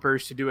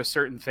developers to do a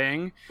certain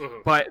thing,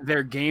 but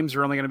their games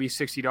are only going to be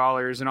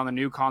 $60, and on the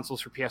new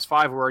consoles for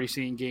PS5, we're already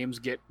seeing games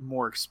get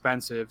more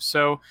expensive.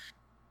 So,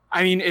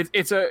 I mean,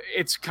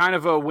 it's kind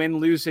of a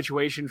win-lose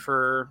situation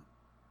for,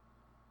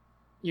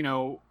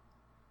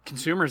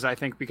 consumers, I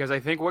think, because I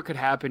think what could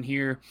happen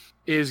here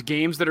is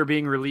games that are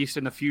being released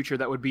in the future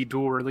that would be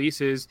dual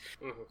releases,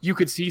 you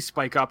could see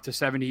spike up to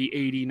 $70,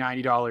 $80,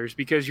 $90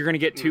 because you're going to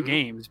get two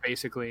games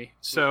basically.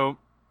 So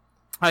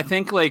I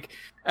think like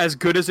as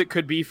good as it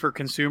could be for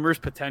consumers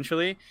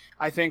potentially,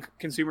 I think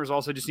consumers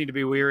also just need to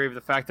be wary of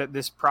the fact that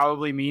this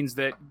probably means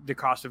that the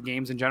cost of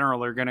games in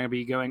general are going to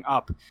be going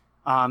up.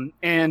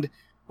 And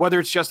whether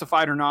it's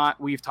justified or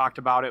not, we've talked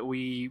about it.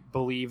 We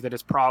believe that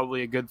it's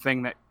probably a good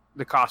thing that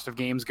the cost of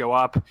games go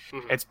up.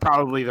 It's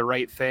probably the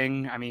right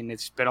thing. I mean,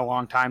 it's been a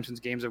long time since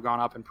games have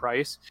gone up in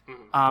price.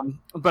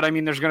 But I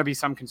mean, there's going to be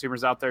some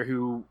consumers out there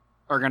who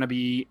are going to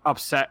be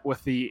upset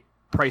with the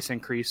price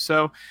increase.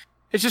 So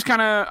it's just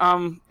kind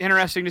of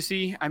interesting to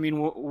see. I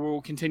mean,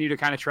 we'll continue to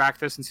kind of track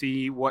this and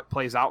see what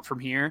plays out from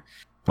here.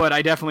 But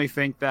I definitely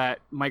think that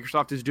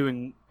Microsoft is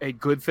doing a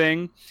good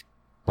thing.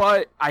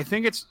 But I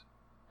think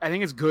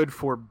it's good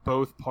for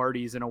both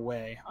parties in a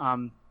way.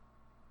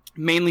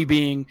 Mainly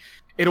being,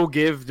 it'll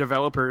give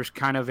developers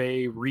kind of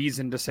a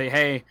reason to say,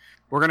 hey,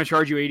 we're going to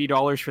charge you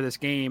 $80 for this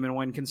game. And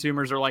when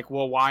consumers are like,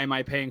 well, why am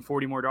I paying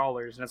 $40 more?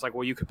 And it's like,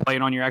 well, you could play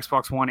it on your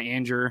Xbox One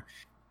and your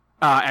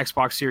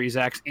Xbox Series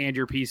X and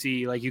your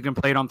PC. Like, you can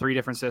play it on 3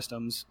 different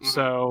systems.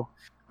 So,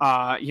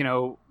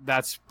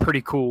 that's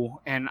pretty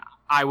cool. And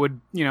I would,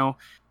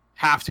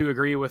 have to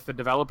agree with the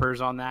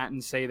developers on that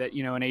and say that,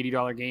 an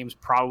 $80 game is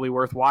probably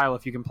worthwhile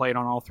if you can play it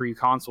on all 3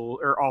 consoles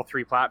or all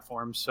 3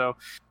 platforms. So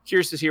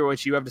curious to hear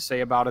what you have to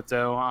say about it,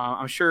 though.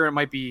 I'm sure it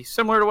might be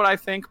similar to what I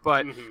think,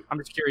 but I'm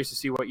just curious to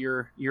see what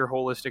your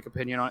holistic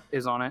opinion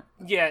is on it.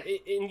 Yeah,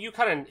 and you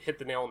kind of hit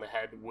the nail on the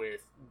head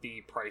with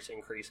the price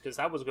increase, because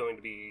that was going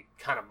to be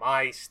kind of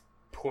my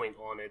point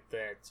on it,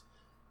 that,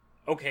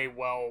 okay,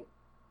 well,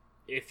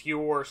 if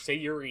you're, say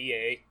you're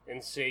EA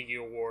and say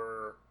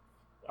you're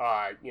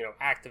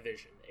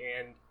Activision,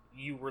 and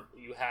you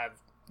have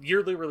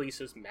yearly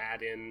releases,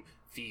 Madden,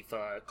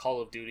 FIFA,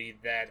 Call of Duty,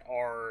 that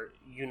are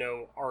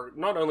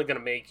not only going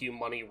to make you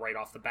money right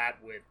off the bat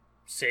with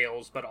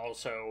sales, but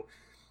also,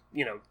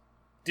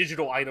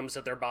 digital items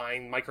that they're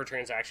buying,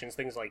 microtransactions,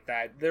 things like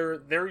that.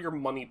 They're your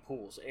money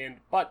pools,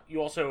 but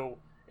you also,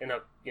 in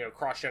a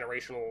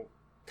cross-generational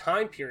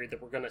time period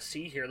that we're going to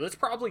see here, that's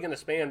probably going to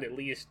span at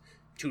least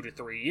 2 to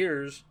 3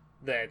 years,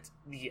 that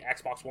the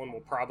Xbox One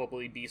will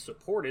probably be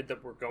supported,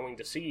 that we're going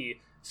to see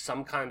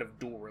some kind of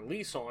dual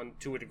release on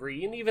to a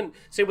degree. And even,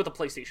 say, with the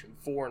PlayStation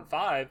 4 and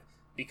 5,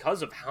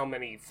 because of how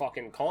many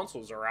fucking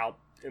consoles are out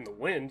in the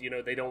wind,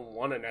 they don't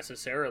want to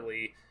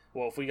necessarily,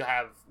 well, if we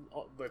have,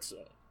 let's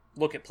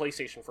look at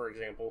PlayStation, for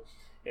example.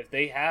 If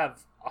they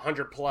have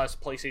 100 plus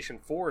PlayStation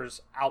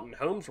 4s out in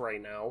homes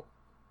right now,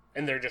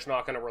 and they're just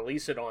not going to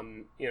release it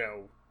on,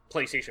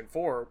 PlayStation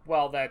 4,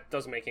 well, that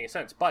doesn't make any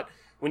sense. But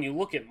when you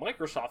look at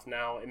Microsoft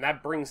now, and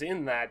that brings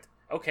in that,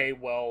 okay,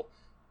 well,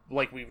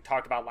 like we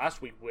talked about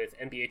last week with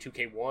NBA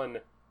 2K1,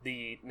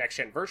 the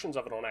next-gen versions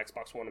of it on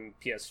Xbox One and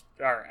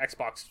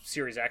Xbox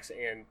Series X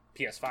and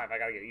PS5, I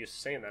gotta get used to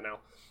saying that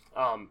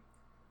now,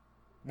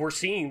 we're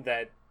seeing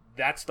that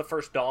that's the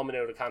first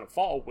domino to kind of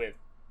fall with,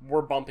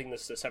 we're bumping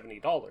this to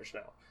 $70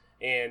 now.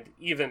 And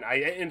even,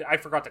 I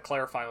forgot to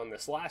clarify on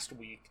this last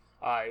week,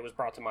 it was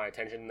brought to my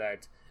attention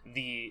that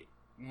the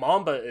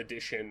Mamba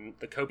edition,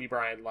 the Kobe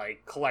Bryant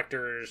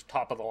collector's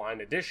top of the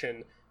line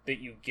edition that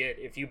you get,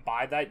 if you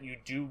buy that, you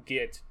do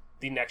get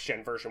the next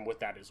gen version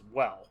with that as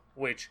well,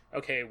 which,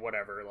 okay,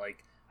 whatever,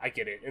 I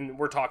get it. And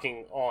we're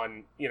talking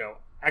on,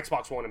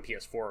 Xbox One and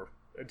PS4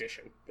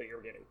 edition that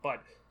you're getting.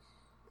 But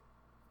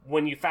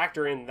when you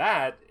factor in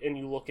that and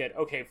you look at,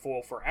 okay,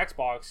 for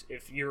Xbox,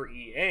 if you're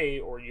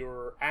EA or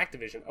you're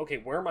Activision, okay,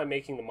 where am I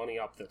making the money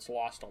up that's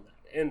lost on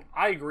that? And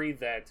I agree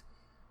that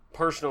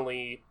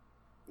personally,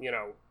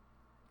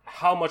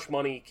 how much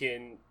money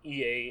can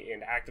EA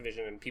and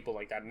Activision and people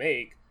like that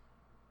make?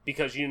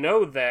 Because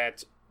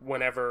that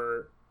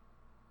whenever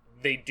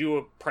they do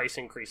a price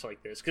increase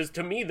like this, because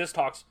to me this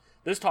talks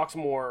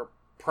more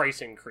price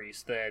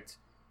increase, that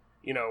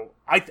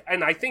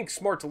I think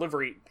smart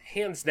delivery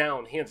hands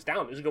down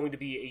is going to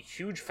be a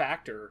huge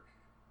factor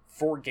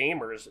for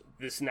gamers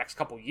this next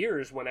couple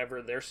years,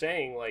 whenever they're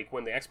saying, like,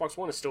 when the Xbox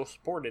One is still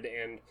supported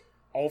and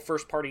all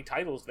first-party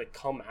titles that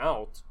come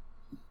out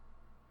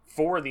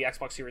for the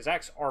Xbox Series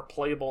X are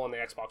playable on the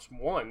Xbox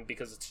One,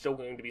 because it's still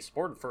going to be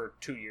supported for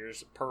 2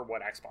 years per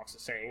what Xbox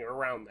is saying, or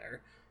around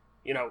there.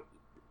 You know,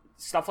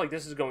 stuff like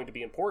this is going to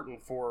be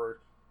important for,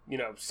 you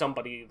know,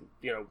 somebody,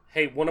 you know,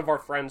 hey, one of our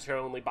friends who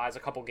only buys a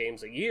couple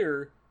games a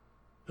year,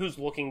 who's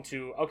looking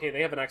to, okay,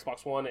 they have an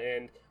Xbox One,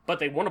 but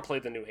they want to play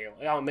the new Halo.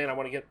 Oh, man, I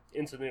want to get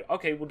into the new...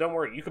 Okay, well, don't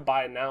worry, you could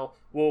buy it now.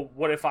 Well,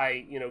 what if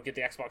I, you know, get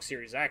the Xbox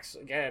Series X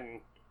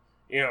again,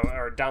 you know,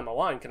 or down the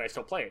line, can I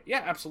still play it?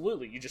 Yeah,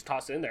 absolutely. You just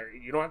toss it in there.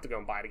 You don't have to go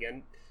and buy it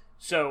again.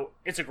 So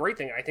it's a great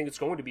thing. I think it's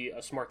going to be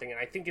a smart thing, and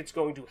I think it's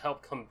going to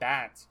help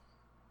combat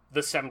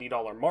the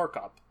 $70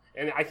 markup.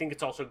 And I think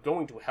it's also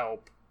going to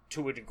help,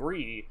 to a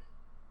degree,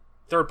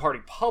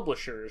 third-party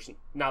publishers,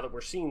 now that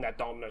we're seeing that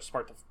domino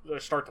start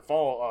to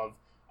fall of,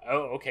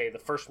 oh, okay, the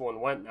first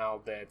one went, now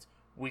that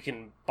we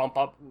can bump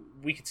up,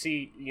 we could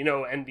see, you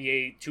know,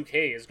 NBA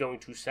 2K is going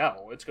to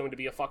sell. It's going to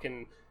be a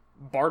fucking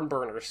barn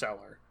burner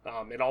seller.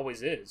 It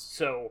always is.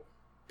 So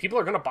people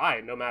are going to buy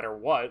it no matter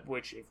what,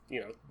 which, if, you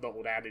know, the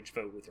old adage,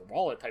 vote with your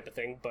wallet type of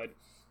thing, but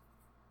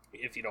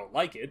if you don't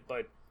like it.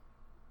 But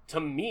to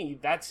me,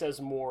 that says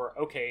more,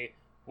 okay,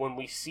 when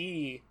we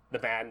see the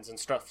Maddens and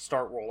stuff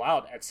start roll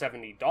out at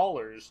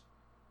 $70,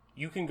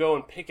 you can go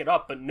and pick it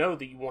up, but know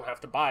that you won't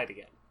have to buy it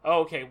again.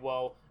 Oh, okay,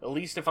 well, at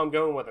least if I'm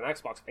going with an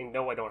Xbox, I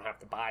know I don't have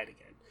to buy it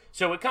again.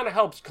 So it kind of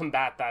helps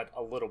combat that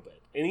a little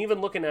bit. And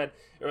even looking at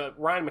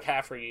Ryan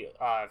McCaffrey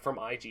from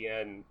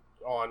IGN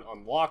on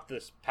Unlocked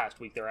this past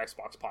week, their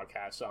Xbox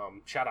podcast,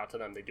 shout out to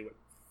them. They do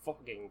a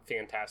fucking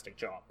fantastic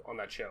job on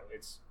that show.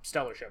 It's a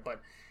stellar show. But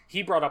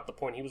he brought up the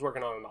point, he was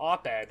working on an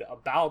op-ed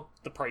about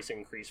the price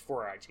increase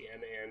for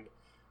IGN, and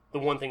the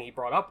one thing he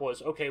brought up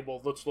was, okay, well,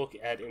 let's look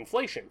at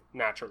inflation,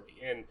 naturally.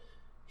 And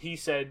he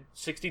said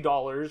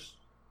 $60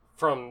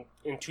 from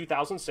in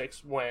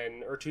 2006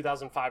 or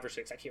 2005 or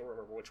 6, I can't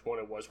remember which one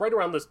it was, right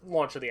around the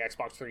launch of the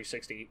Xbox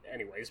 360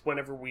 anyways,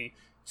 whenever we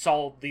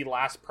saw the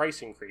last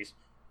price increase,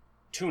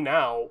 to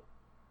now,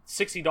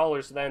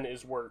 $60 then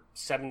is worth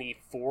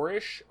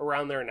 74-ish,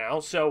 around there now.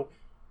 So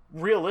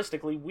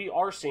realistically, we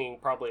are seeing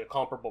probably a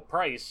comparable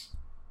price,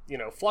 you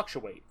know,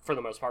 fluctuate for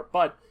the most part.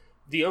 But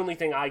the only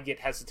thing I get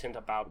hesitant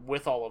about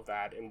with all of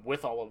that and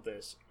with all of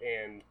this,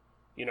 and,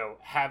 you know,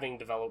 having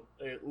developed,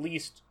 at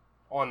least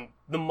on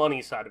the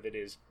money side of it,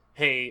 is,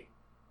 hey,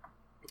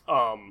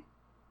 you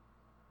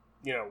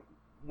know,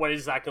 what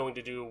is that going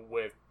to do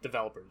with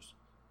developers?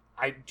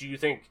 Do you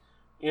think,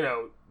 you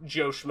know,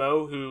 Joe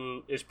Schmo,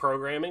 who is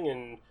programming,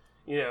 and,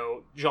 you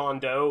know, John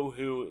Doe,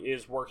 who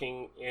is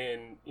working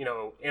in, you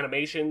know,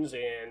 animations,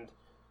 and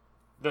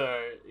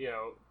the, you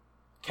know,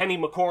 Kenny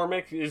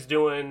McCormick is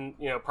doing,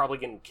 you know, probably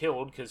getting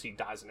killed because he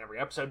dies in every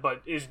episode,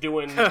 but is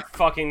doing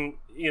fucking,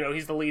 you know,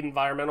 he's the lead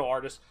environmental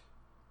artist.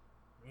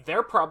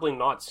 They're probably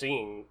not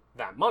seeing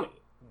that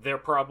money. They're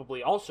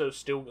probably also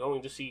still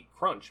going to see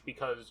crunch,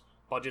 because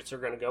budgets are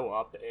going to go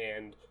up,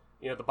 and,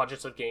 you know, the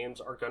budgets of games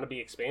are going to be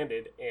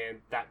expanded, and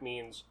that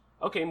means,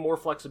 okay, more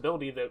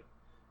flexibility, that,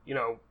 you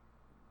know,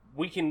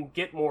 we can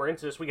get more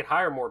into this, we can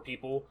hire more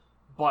people,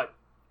 but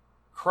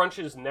crunch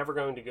is never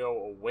going to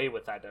go away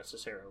with that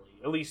necessarily,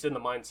 at least in the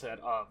mindset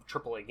of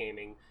AAA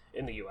gaming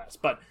in the US.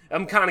 But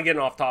I'm kind of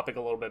getting off topic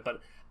a little bit,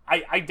 but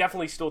I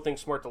definitely still think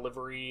smart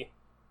delivery,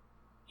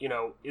 you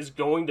know, is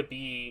going to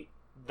be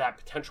that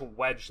potential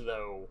wedge,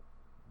 though,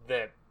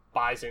 that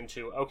buys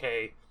into,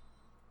 okay,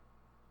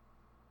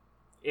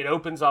 it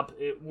opens up,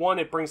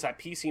 it brings that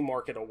PC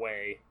market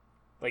away,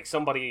 like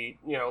somebody,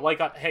 you know, like,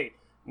 hey,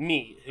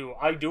 me, who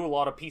I do a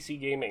lot of PC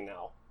gaming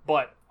now,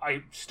 but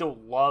I still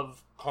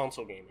love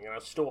console gaming, and I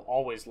still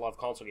always love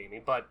console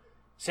gaming, but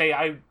say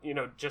I, you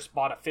know, just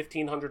bought a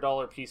 $1,500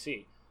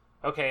 PC.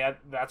 Okay,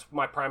 that's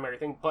my primary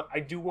thing, but I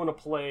do want to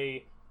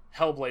play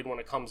Hellblade when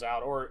it comes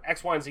out, or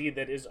X, Y, and Z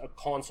that is a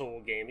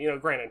console game. You know,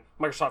 granted,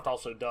 Microsoft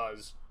also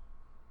does,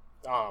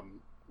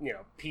 you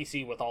know,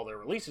 PC with all their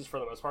releases for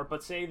the most part,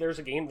 but say there's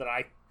a game that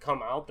I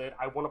come out that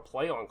I want to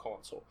play on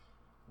console.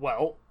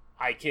 Well,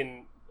 I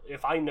can,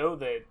 if I know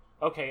that,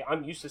 okay,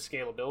 I'm used to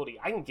scalability,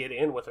 I can get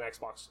in with an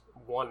Xbox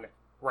One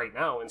right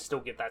now and still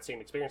get that same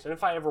experience. And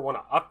if I ever want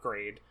to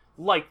upgrade,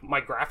 like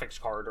my graphics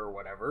card or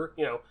whatever,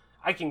 you know,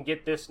 I can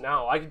get this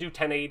now. I can do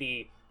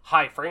 1080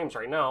 high frames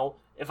right now.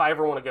 If I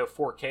ever want to go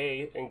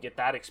 4K and get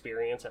that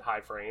experience at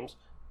high frames,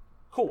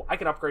 cool, I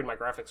can upgrade my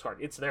graphics card.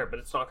 It's there, but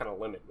it's not going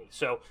to limit me.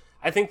 So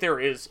I think there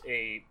is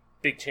a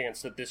big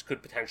chance that this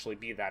could potentially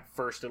be that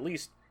first, at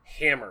least,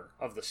 hammer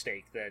of the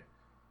stake that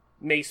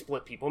may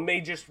split people, may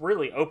just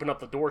really open up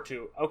the door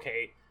to,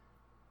 okay,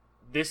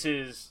 this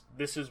is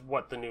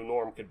what the new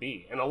norm could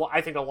be. And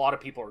I think a lot of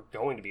people are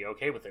going to be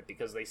okay with it,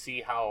 because they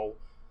see how,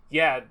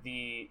 yeah,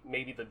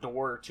 maybe the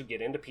door to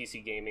get into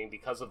PC gaming,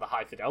 because of the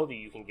high fidelity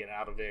you can get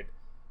out of it,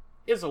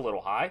 is a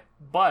little high.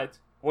 But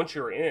once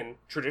you're in,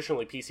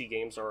 traditionally PC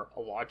games are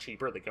a lot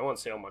cheaper. They go on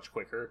sale much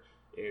quicker.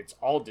 It's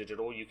all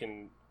digital. You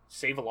can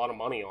save a lot of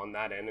money on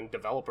that end, and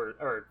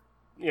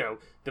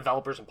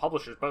developers and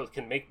publishers both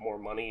can make more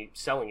money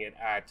selling it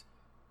at,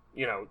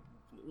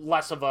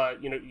 less of a,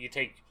 you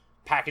take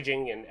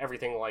packaging and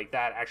everything like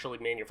that, actually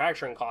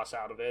manufacturing costs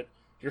out of it,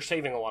 you're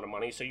saving a lot of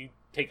money, so you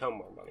take home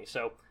more money.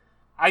 So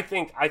I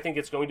think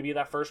it's going to be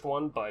that first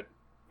one, but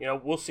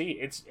we'll see.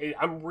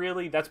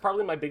 That's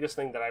probably my biggest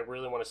thing that I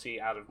really want to see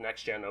out of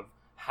next gen, of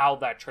how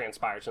that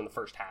transpires in the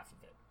first half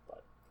of it.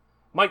 But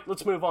Mike,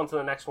 let's move on to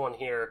the next one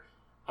here.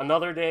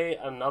 Another day,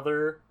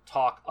 another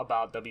talk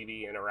about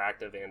WB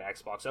Interactive and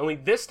Xbox. Only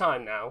this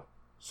time now,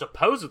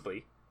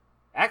 supposedly,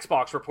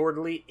 Xbox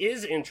reportedly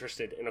is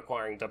interested in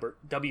acquiring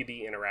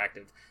WB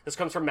Interactive. This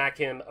comes from Matt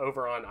Kim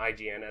over on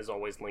IGN, as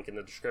always, link in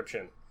the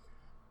description.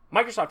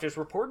 Microsoft is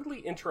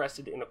reportedly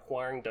interested in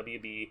acquiring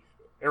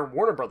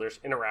Warner Brothers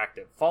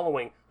Interactive,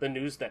 following the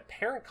news that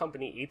parent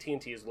company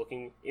AT&T is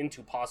looking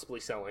into possibly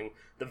selling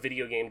the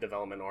video game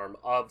development arm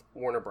of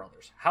Warner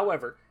Brothers.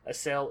 However, a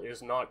sale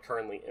is not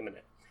currently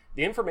imminent.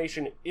 The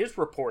information is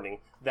reporting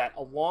that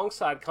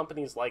alongside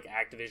companies like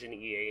Activision,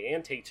 EA,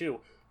 and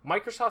Take-Two,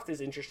 Microsoft is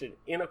interested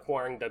in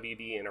acquiring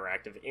WB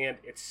Interactive and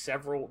its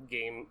several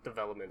game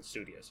development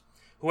studios.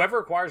 Whoever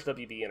acquires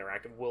WB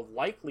Interactive will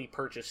likely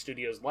purchase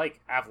studios like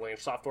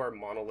Avalanche Software,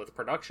 Monolith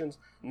Productions,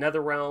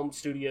 NetherRealm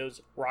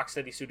Studios,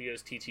 Rocksteady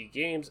Studios, TT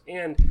Games,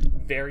 and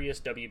various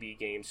WB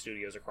Games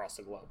studios across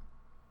the globe.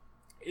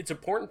 It's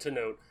important to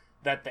note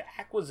that the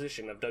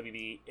acquisition of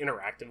WB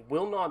Interactive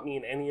will not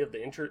mean any of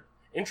the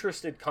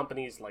interested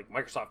companies like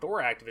Microsoft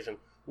or Activision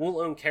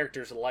will own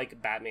characters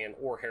like Batman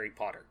or Harry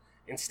Potter.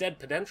 Instead,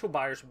 potential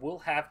buyers will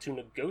have to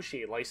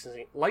negotiate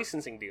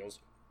licensing deals,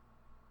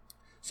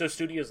 so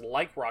studios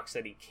like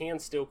Rocksteady can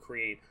still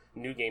create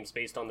new games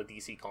based on the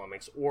DC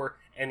Comics or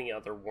any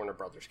other Warner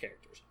Brothers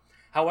characters.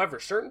 However,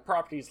 certain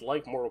properties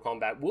like Mortal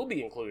Kombat will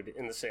be included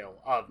in the sale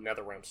of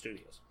NetherRealm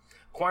Studios.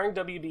 Acquiring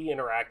WB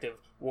Interactive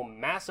will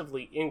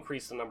massively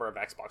increase the number of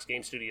Xbox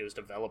Game Studios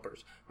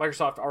developers.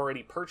 Microsoft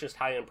already purchased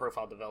high-end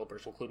profile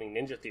developers including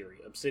Ninja Theory,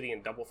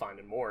 Obsidian, Double Fine,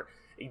 and more.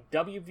 A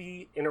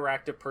WB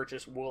Interactive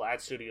purchase will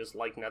add studios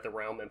like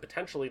NetherRealm and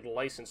potentially the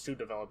license to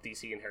develop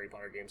DC and Harry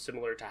Potter games,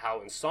 similar to how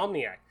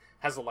Insomniac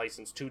has a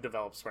license to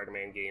develop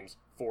Spider-Man games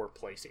for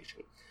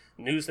PlayStation.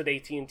 News that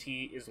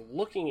AT&T is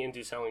looking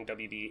into selling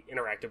WB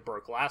Interactive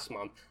broke last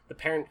month. The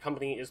parent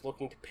company is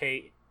looking to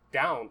pay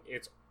down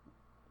its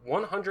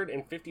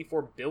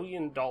 $154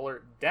 billion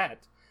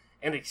debt,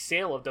 and a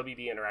sale of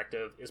WB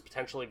Interactive is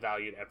potentially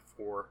valued at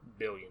 $4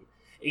 billion.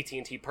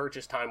 AT&T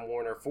purchased Time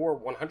Warner for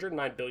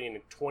 $109 billion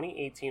in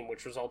 2018,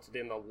 which resulted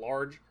in a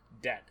large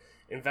debt.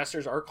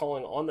 Investors are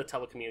calling on the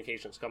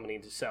telecommunications company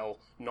to sell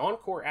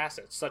non-core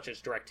assets such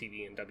as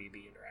DirecTV and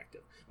WB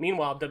Interactive.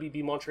 Meanwhile,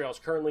 WB Montreal is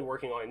currently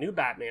working on a new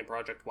Batman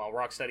project, while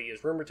Rocksteady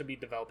is rumored to be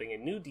developing a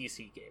new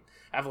DC game.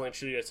 Avalanche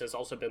Studios has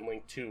also been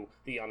linked to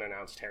the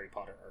unannounced Harry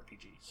Potter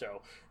RPG.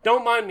 So,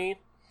 don't mind me.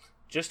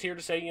 Just here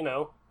to say,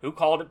 who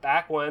called it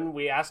back when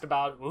we asked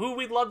about who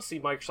we'd love to see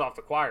Microsoft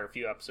acquire a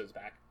few episodes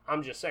back.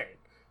 I'm just saying.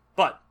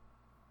 But,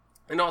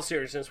 in all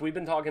seriousness, we've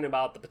been talking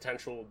about the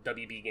potential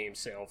WB game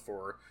sale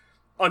for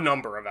a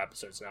number of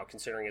episodes now,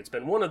 considering it's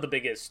been one of the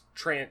biggest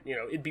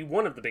it'd be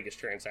one of the biggest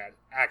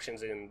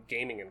transactions in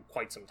gaming in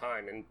quite some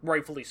time, and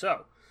rightfully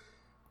so.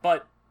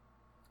 But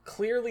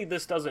clearly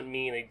this doesn't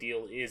mean a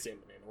deal is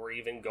imminent or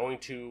even going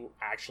to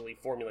actually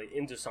formulate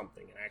into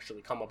something and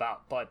actually come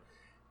about. But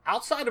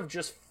outside of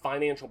just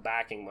financial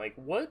backing, like,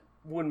 what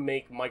would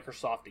make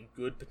Microsoft a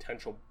good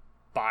potential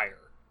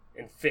buyer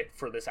and fit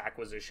for this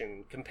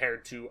acquisition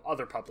compared to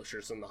other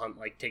publishers in the hunt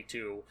like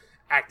Take-Two,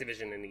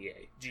 Activision, and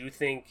EA? Do you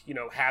think,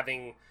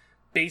 having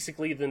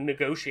basically the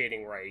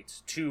negotiating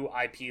rights to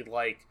IP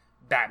like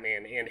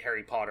Batman and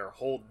Harry Potter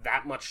hold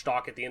that much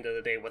stock at the end of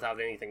the day without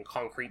anything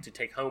concrete to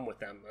take home with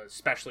them,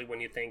 especially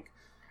when you think,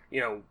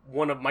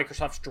 one of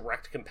Microsoft's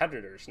direct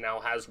competitors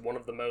now has one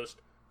of the most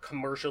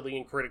commercially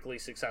and critically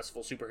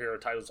successful superhero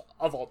titles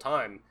of all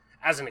time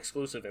as an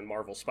exclusive in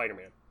Marvel's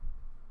Spider-Man?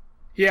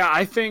 Yeah,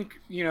 I think,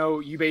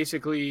 you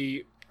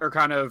basically are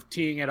kind of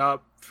teeing it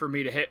up for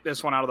me to hit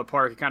this one out of the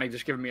park and kind of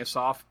just giving me a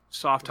soft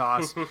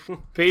toss.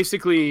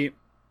 Basically,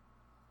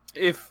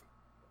 if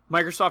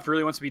Microsoft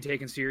really wants to be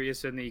taken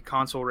serious in the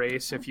console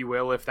race, if you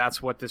will, if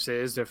that's what this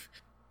is, if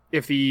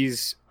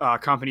these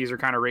companies are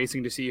kind of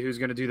racing to see who's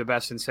going to do the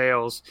best in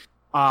sales,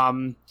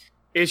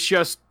 it's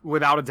just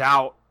without a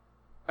doubt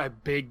a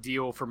big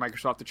deal for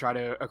Microsoft to try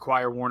to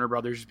acquire Warner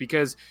Brothers,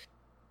 because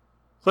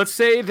let's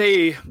say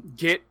they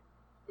get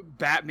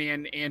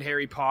Batman and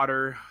Harry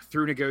Potter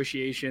through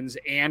negotiations,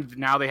 and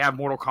now they have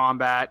Mortal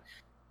Kombat.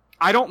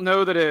 I don't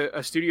know that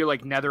a studio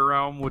like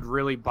NetherRealm would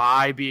really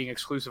buy being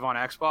exclusive on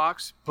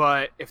Xbox,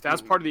 but if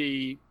that's part of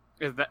the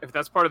if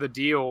that's part of the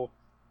deal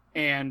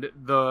and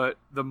the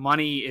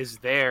money is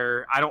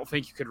there, I don't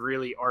think you could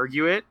really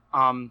argue it.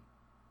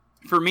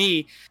 For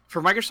me, for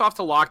Microsoft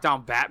to lock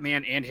down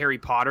Batman and Harry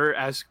Potter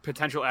as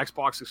potential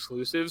Xbox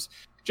exclusives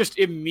just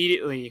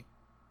immediately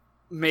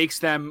makes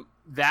them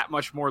that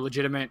much more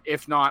legitimate,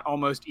 if not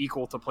almost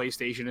equal to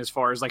PlayStation as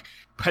far as like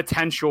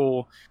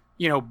potential,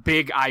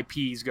 big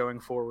IPs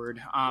going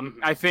forward.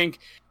 I think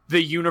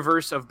the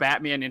universe of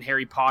Batman and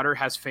Harry Potter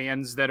has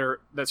fans that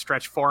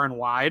stretch far and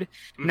wide.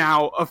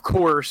 Now, of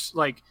course,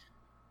 like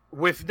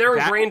with they're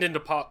ingrained into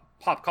pop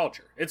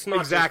culture. It's not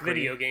Exactly. just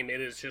video game; it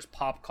is just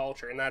pop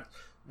culture, and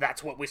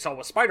that's what we saw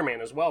with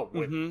Spider-Man as well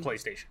with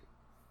PlayStation.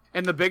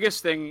 And the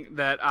biggest thing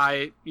that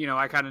I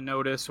kind of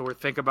notice or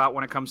think about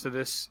when it comes to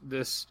this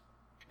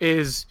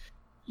is,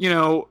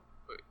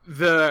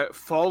 the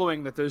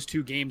following that those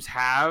two games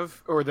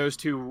have, or those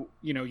two,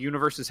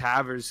 universes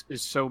have, is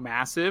so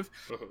massive.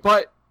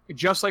 But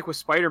just like with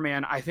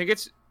Spider-Man, I think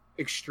it's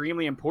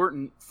extremely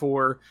important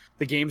for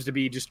the games to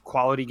be just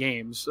quality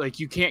games. Like,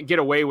 you can't get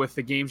away with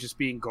the games just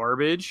being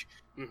garbage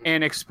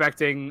and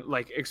expecting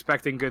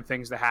good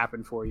things to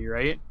happen for you,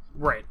 right?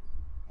 Right.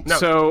 No.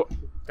 So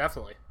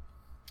definitely.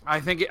 I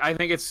think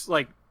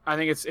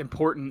it's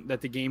important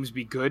that the games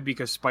be good,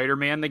 because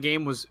Spider-Man, the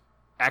game, was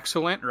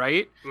excellent,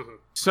 right?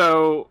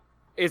 So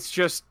it's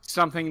just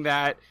something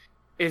that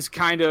is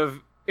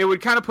it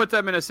would kind of put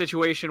them in a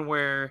situation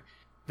where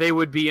they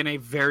would be in a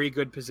very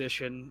good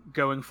position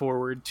going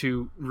forward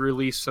to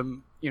release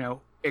some,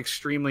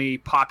 extremely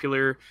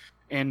popular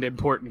and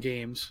important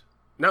games.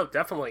 No,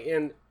 definitely.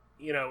 And,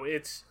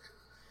 it's,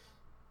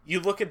 you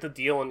look at the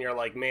deal and you're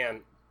like,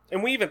 man,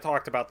 and we even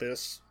talked about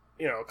this,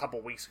 a couple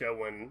weeks ago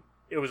when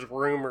it was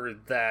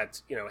rumored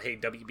that, hey,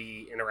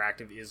 WB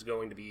Interactive is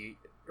going to be,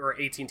 or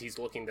AT&T's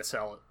looking to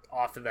sell it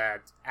off of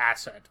that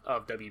asset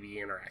of WB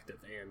Interactive.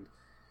 And,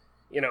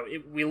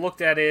 we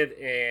looked at it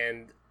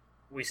and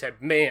we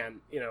said, man,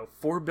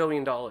 $4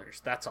 billion,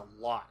 that's a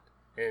lot.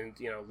 And,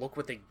 look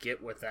what they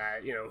get with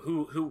that.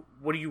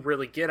 What do you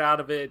really get out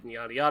of it, and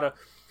yada, yada.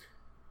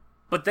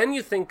 But then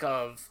you think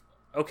of,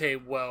 okay,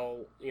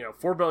 well,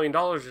 $4 billion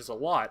is a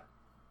lot.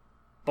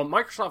 But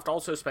Microsoft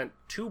also spent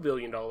 $2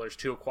 billion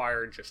to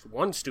acquire just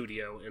one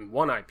studio and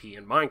one IP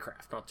in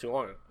Minecraft not too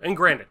long ago. And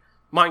granted,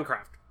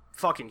 Minecraft,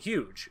 fucking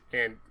huge,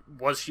 and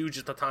was huge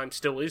at the time,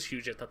 still is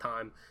huge at the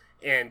time.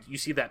 And you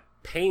see that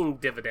paying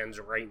dividends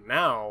right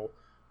now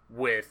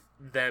with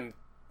them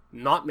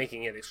not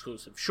making it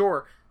exclusive.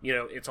 Sure,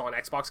 it's on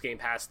Xbox Game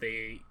Pass.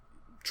 They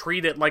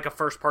treat it like a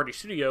first-party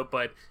studio,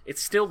 but it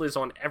still is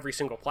on every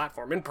single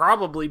platform. And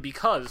probably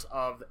because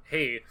of,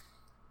 hey,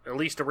 at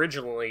least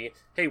originally,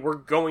 hey, we're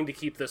going to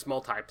keep this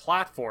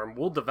multi-platform.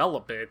 We'll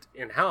develop it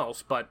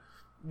in-house, but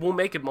we'll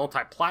make it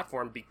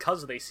multi-platform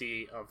because they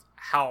see of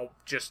how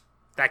just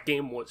that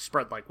game was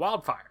spread like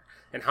wildfire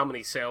and how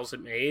many sales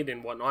it made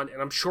and whatnot.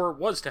 And I'm sure it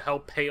was to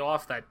help pay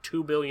off that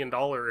 $2 billion,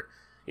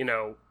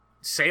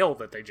 sale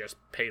that they just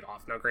paid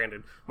off. Now,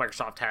 granted,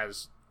 Microsoft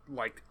has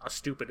like a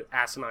stupid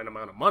asinine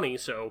amount of money,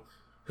 so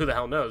who the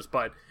hell knows?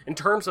 But in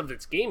terms of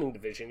its gaming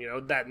division,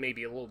 that may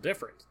be a little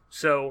different.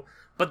 So,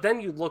 but then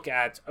you look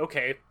at,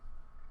 okay,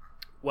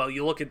 well,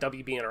 you look at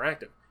WB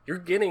Interactive. You're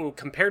getting,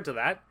 compared to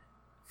that,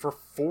 for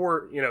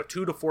 2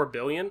 to 4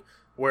 billion,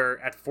 where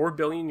at 4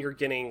 billion you're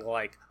getting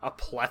like a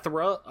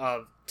plethora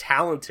of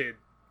talented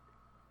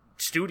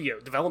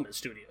development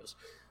studios.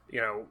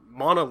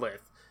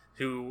 Monolith,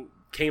 who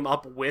came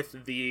up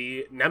with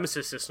the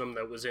Nemesis system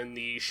that was in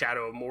the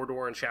Shadow of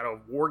Mordor and Shadow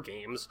of War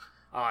games,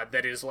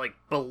 that is like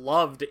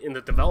beloved in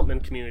the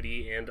development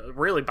community and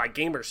really by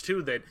gamers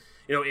too, that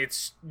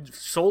it's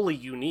solely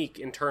unique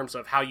in terms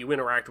of how you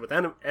interact with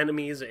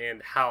enemies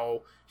and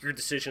how your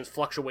decisions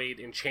fluctuate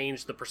and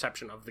change the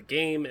perception of the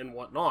game and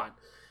whatnot.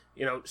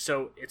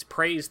 So it's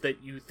praised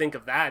that you think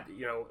of that.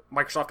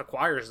 Microsoft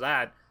acquires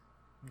that.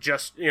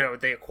 Just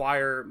they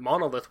acquire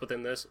Monolith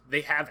within this.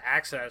 They have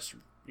access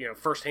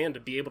firsthand to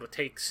be able to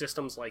take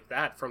systems like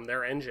that from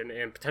their engine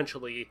and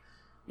potentially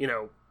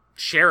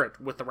share it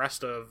with the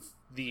rest of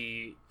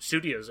the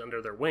studios under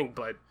their wing.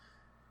 But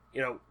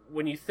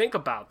when you think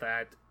about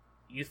that,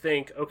 you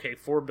think, okay,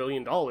 $4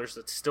 billion,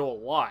 that's still a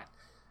lot.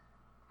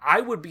 I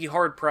would be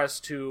hard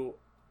pressed to,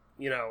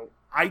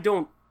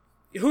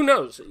 who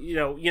knows,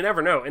 you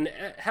never know. And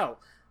hell,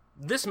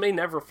 this may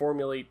never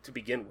formulate to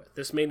begin with.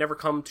 This may never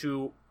come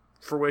to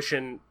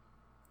fruition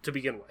to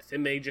begin with. It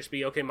may just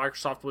be, okay,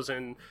 Microsoft was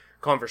in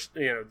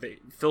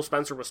Phil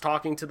Spencer was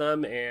talking to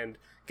them, and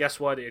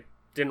guess what? It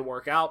didn't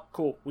work out.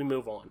 Cool, we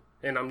move on.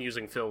 And I'm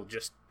using Phil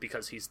just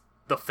because he's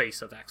the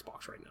face of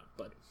Xbox right now.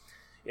 But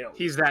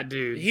he's that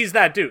dude. He's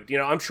that dude.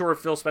 I'm sure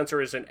Phil Spencer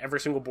is in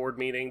every single board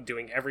meeting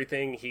doing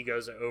everything. He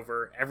goes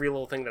over every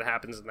little thing that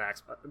happens in the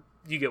Xbox.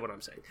 You get what I'm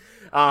saying?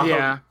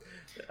 Yeah.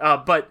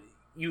 But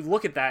you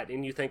look at that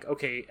and you think,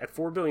 okay, at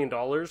 $4 billion,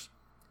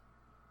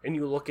 and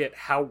you look at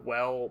how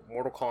well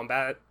Mortal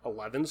Kombat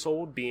 11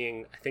 sold,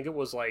 being, I think it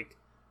was like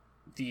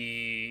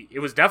it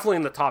was definitely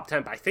in the top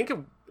 10, but I think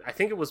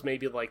it was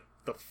maybe like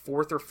the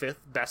 4th or 5th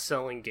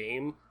best-selling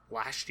game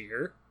last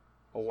year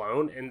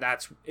alone, and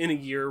that's in a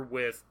year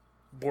with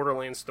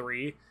Borderlands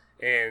 3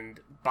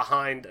 and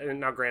behind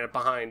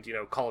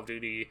Call of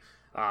Duty,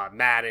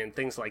 Madden,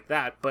 things like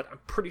that, but I'm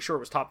pretty sure it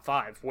was top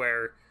 5,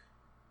 where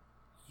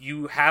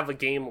you have a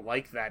game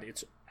like that.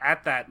 It's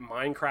at that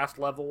Minecraft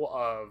level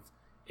of,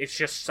 it's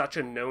just such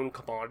a known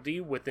commodity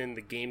within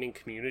the gaming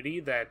community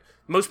that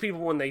most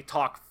people, when they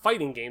talk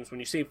fighting games, when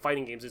you say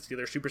fighting games, it's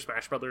either Super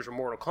Smash Brothers or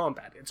Mortal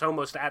Kombat. It's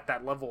almost at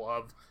that level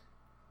of,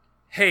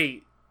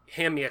 hey,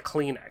 hand me a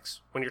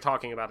Kleenex when you're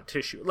talking about a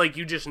tissue. Like,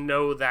 you just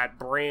know that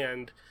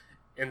brand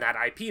and that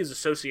IP is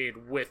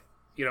associated with,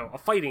 a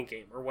fighting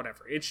game or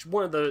whatever. It's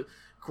one of the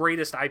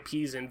greatest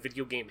IPs in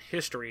video game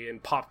history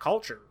and pop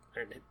culture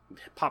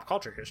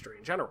history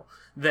in general,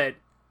 that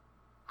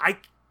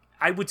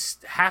I would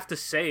have to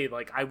say,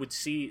 like, I would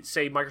say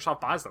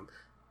Microsoft buys them.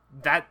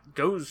 That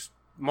goes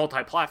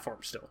multi-platform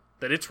still.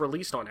 That it's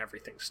released on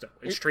everything still.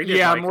 It's treated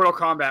like... Mortal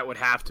Kombat would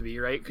have to be,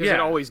 right? Because it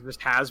always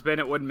just has been.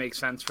 It wouldn't make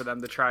sense for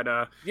them to try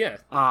to,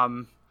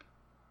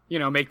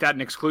 make that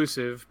an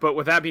exclusive. But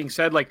with that being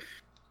said, like,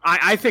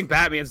 I think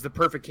Batman's the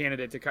perfect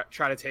candidate to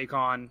try to take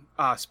on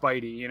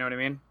Spidey. You know what I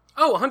mean?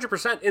 Oh,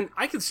 100%. And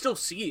I could still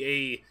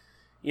see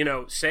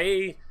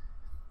say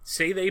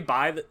they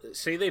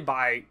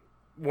buy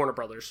Warner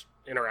Brothers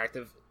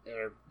Interactive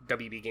or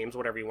WB Games,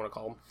 whatever you want to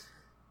call them.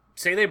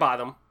 Say they buy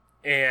them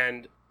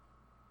and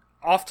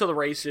off to the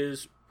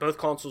races, both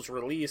consoles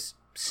release,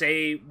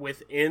 say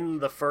within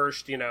the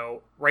first,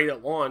 right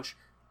at launch,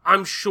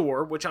 I'm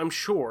sure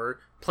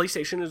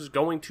PlayStation is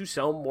going to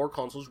sell more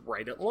consoles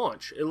right at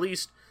launch. At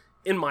least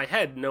in my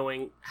head,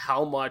 knowing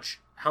how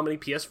many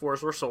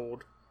PS4s were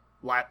sold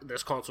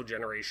this console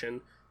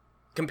generation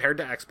compared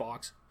to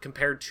Xbox,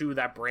 compared to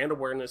that brand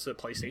awareness that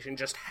PlayStation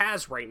just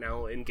has right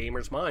now in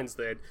gamers' minds,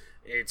 that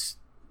it's,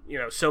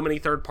 so many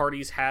third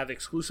parties have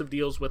exclusive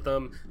deals with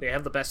them. They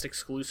have the best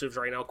exclusives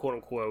right now, quote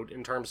unquote,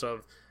 in terms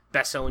of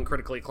best-selling,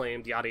 critically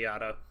acclaimed, yada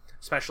yada,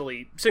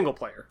 especially single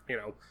player,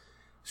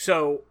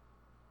 So,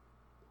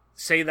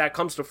 say that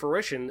comes to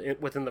fruition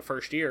within the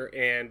first year,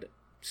 and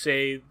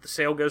say the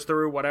sale goes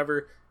through,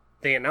 whatever,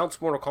 they announce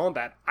Mortal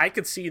Kombat. I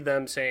could see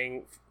them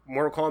saying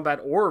Mortal Kombat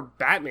or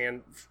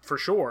Batman for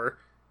sure.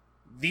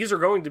 These are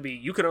going to be,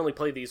 you can only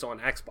play these on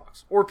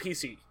Xbox or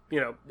PC.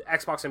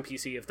 Xbox and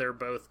PC if they're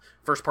both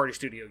first-party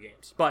studio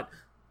games. But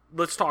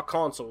let's talk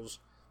consoles.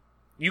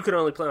 You can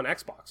only play on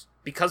Xbox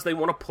because they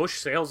want to push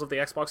sales of the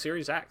Xbox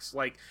Series X.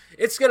 Like,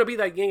 it's going to be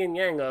that yin and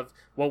yang of,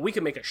 well, we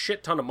can make a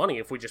shit ton of money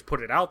if we just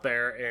put it out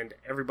there and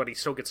everybody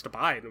still gets to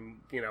buy it. And,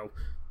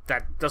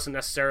 that doesn't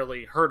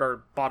necessarily hurt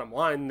our bottom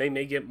line. They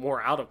may get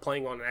more out of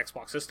playing on an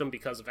Xbox system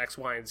because of X,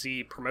 Y, and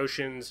Z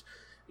promotions,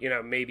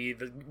 maybe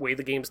the way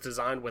the game's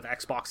designed with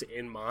Xbox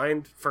in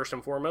mind, first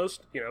and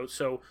foremost,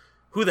 so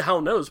who the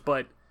hell knows?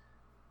 But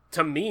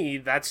to me,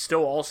 that's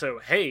still also,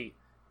 hey,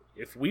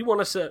 if you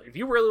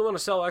really want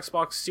to sell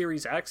Xbox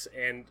Series X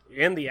and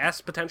the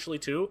S potentially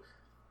too,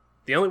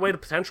 the only way to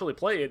potentially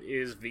play it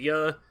is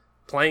via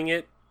playing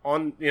it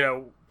on,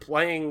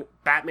 playing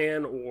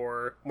Batman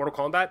or Mortal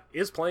Kombat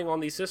is playing on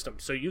these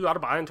systems. So you got to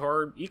buy into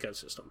our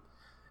ecosystem.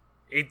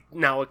 It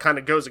kind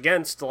of goes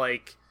against,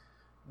 like,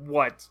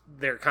 what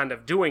they're kind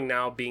of doing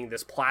now, being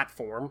this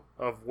platform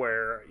of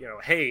where,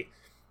 hey,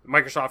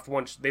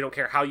 Microsoft they don't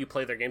care how you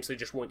play their games, they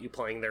just want you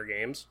playing their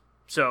games.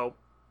 So,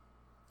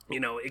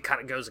 it kind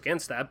of goes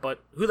against that,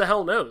 but who the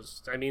hell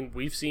knows? I mean,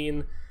 we've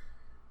seen,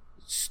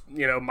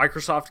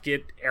 Microsoft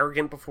get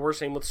arrogant before,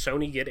 same with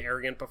Sony get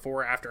arrogant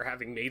before after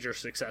having major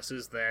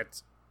successes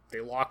that they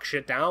lock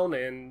shit down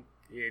and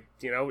it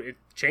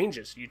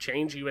changes. You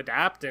change, you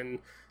adapt, and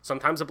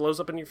sometimes it blows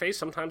up in your face,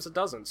 sometimes it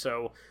doesn't.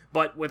 So,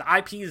 but with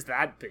IPs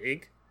that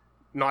big,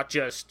 not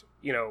just,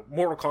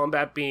 Mortal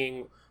Kombat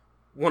being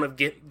one of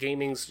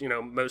gaming's,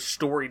 most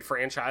storied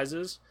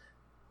franchises,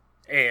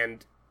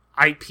 and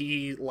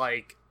IP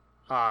like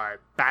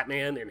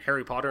Batman and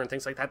Harry Potter and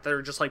things like that,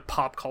 they're just like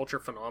pop culture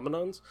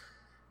phenomenons.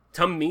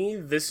 To me,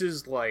 this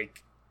is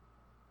like,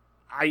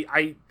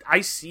 I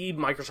see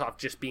Microsoft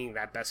just being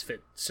that best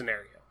fit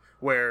scenario,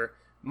 where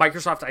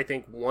Microsoft, I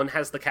think, one,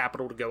 has the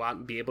capital to go out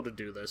and be able to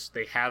do this.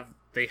 They have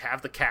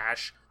the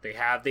cash, they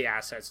have the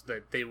assets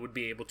that they would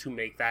be able to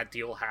make that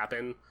deal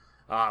happen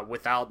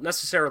without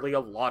necessarily a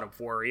lot of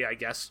worry, I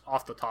guess,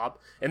 off the top.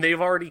 And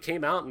they've already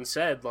came out and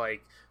said,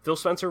 like, Phil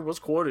Spencer was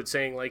quoted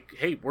saying, like,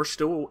 hey, we're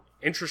still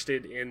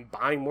interested in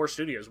buying more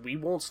studios. We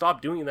won't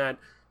stop doing that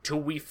till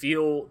we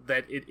feel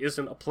that it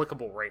isn't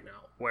applicable right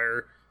now,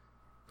 where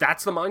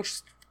that's the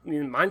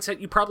mindset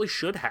you probably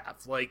should have.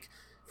 Like,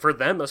 for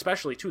them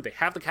especially, too, they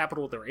have the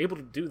capital, they're able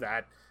to do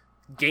that.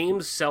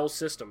 Games sell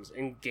systems,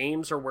 and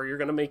games are where you're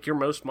going to make your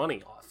most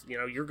money off.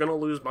 You're going to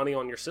lose money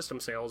on your system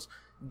sales.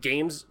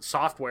 Games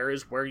software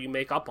is where you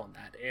make up on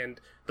that. And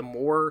the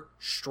more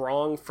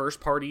strong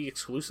first-party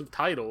exclusive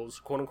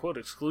titles, quote-unquote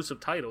exclusive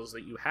titles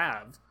that you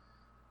have,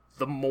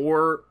 the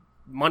more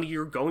money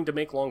you're going to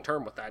make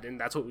long-term with that. And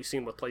that's what we've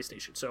seen with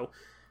PlayStation. So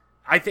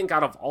I think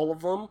out of all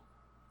of them,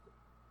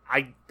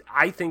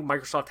 I think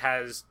Microsoft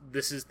is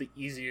the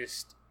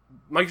easiest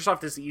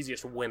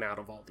win out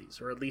of all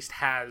these, or at least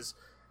has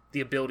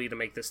the ability to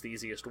make this the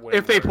easiest win.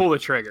 If they pull the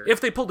trigger.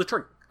 If they pull the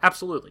trigger.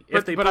 Absolutely.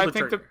 If they pull the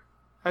trigger.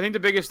 I think the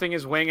biggest thing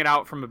is weighing it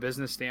out from a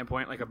business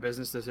standpoint, like a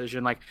business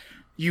decision. Like,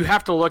 you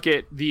have to look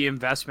at the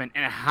investment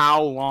and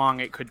how long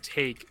it could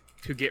take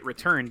to get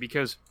returned.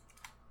 Because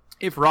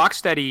if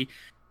Rocksteady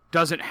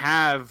doesn't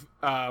have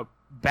a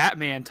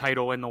Batman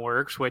title in the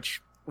works,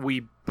 which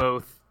we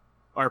both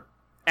are,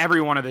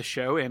 everyone of this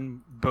show,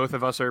 and both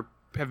of us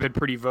have been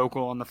pretty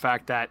vocal on the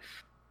fact that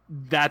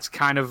that's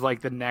kind of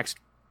like the next,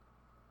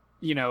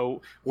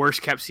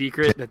 worst kept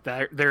secret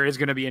that there is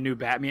going to be a new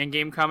Batman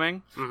game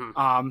coming,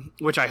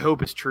 which I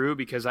hope is true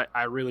because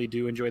I really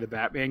do enjoy the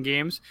Batman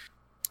games.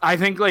 I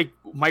think like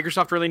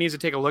Microsoft really needs to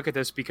take a look at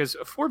this because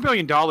 $4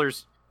 billion,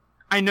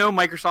 I know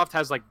Microsoft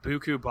has like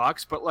buku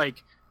bucks, but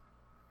like,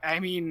 I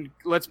mean,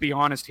 let's be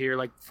honest here,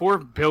 like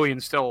 $4 billion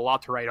is still a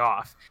lot to write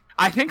off.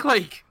 I think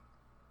like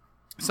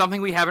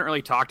something we haven't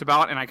really talked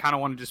about, and I kind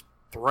of want to just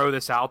throw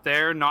this out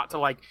there, not to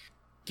like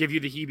give you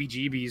the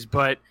heebie-jeebies,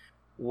 but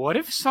what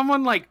if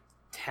someone like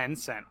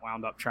Tencent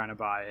wound up trying to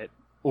buy it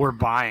or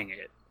buying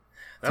it?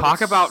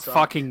 Talk about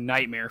fucking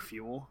nightmare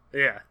fuel.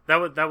 Yeah, that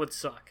would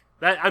suck.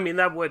 That's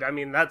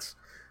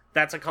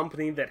a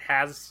company that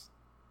has,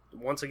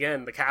 once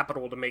again, the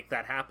capital to make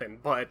that happen.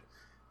 But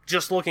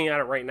just looking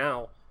at it right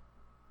now,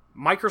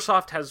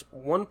 Microsoft has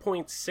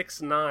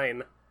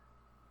 $1.69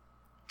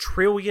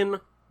 trillion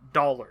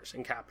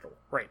in capital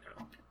right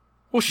now.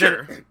 Well,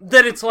 sure.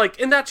 That it's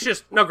like, and that's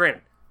just, now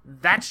granted,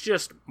 that's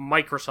just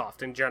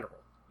Microsoft in general,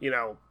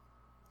 and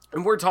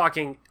we're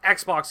talking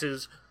Xbox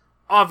is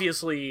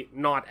obviously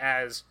not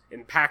as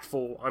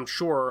impactful, I'm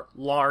sure,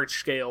 large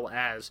scale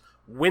as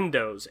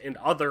Windows and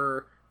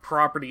other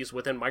properties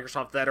within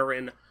Microsoft that are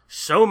in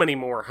so many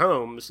more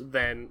homes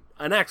than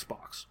an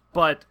Xbox.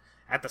 But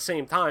at the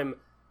same time,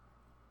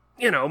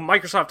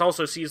 Microsoft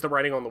also sees the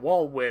writing on the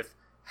wall with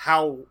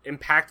how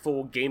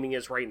impactful gaming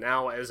is right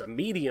now as a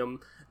medium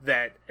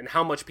and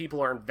how much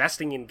people are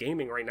investing in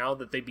gaming right now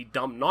that they'd be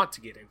dumb not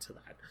to get into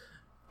that.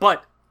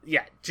 But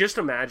yeah, just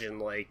imagine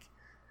like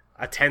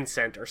a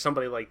Tencent or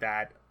somebody like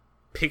that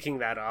picking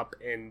that up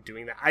and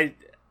doing that.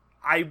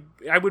 I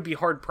would be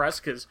hard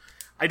pressed because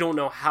I don't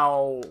know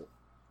how.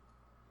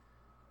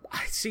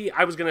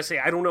 I was gonna say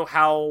I don't know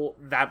how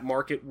that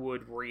market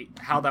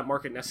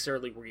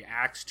necessarily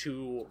reacts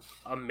to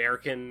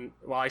American.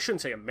 Well, I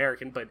shouldn't say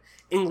American, but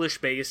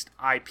English-based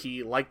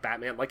IP like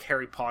Batman, like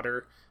Harry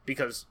Potter,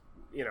 because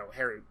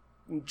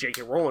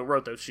J.K. Rowling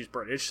wrote those. She's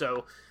British,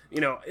 so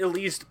at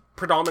least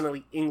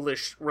predominantly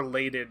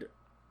English-related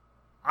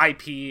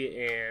IP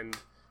and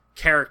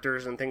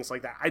characters and things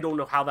like that. I don't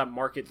know how that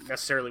market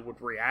necessarily would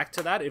react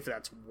to that, if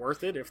that's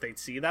worth it, if they'd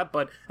see that.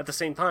 But at the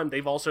same time,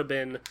 they've also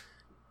been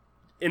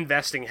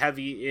investing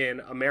heavy in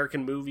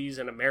American movies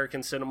and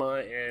American cinema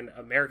and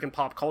American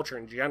pop culture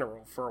in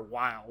general for a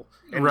while.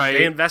 And right.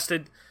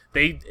 NetEase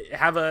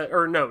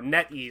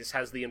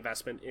has the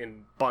investment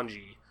in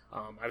Bungie.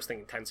 I was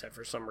thinking Tencent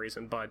for some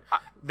reason, but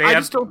they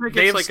have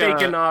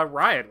stake in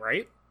Riot,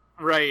 right?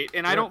 Right,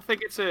 and yeah. I don't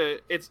think it's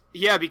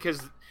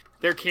because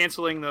they're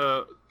canceling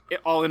the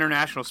all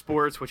international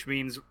sports, which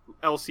means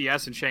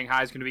LCS in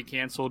Shanghai is going to be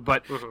canceled.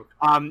 But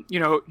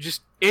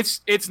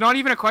it's not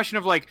even a question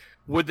of like,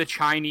 would the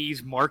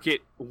Chinese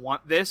market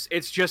want this?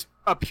 It's just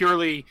a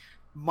purely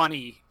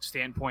money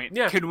standpoint.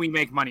 Yeah. Can we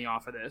make money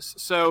off of this?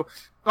 So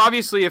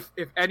obviously, if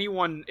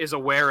anyone is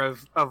aware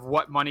of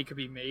what money could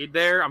be made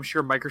there, I'm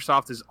sure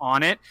Microsoft is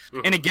on it.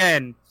 Mm-hmm. And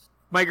again,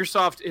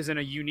 Microsoft is in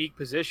a unique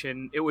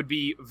position. It would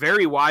be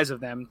very wise of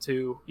them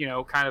to,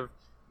 kind of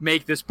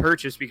make this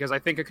purchase, because I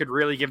think it could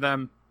really give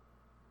them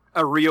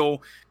a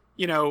real,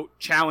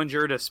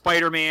 challenger to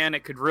Spider-Man.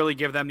 It could really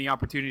give them the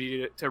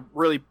opportunity to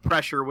really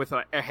pressure with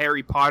a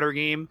Harry Potter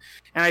game.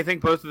 And I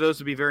think both of those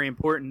would be very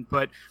important.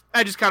 But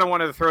I just kind of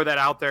wanted to throw that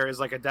out there as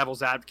like a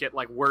devil's advocate,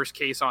 like worst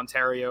case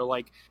Ontario.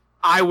 Like,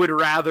 I would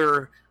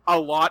rather a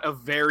lot of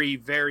very,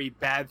 very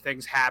bad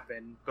things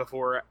happen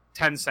before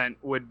Tencent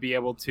would be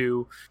able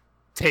to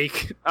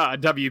take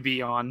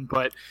WB on.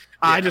 But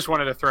I just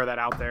wanted to throw that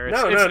out there.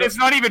 It's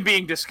not even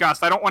being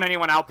discussed. I don't want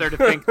anyone out there to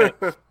think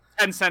that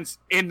Tencent's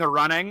in the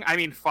running. I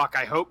mean, fuck,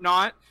 I hope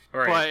not.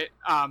 Right.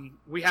 But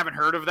we haven't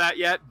heard of that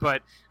yet.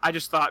 But I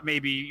just thought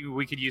maybe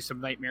we could use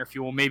some nightmare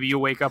fuel. Maybe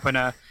you'll wake up in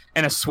a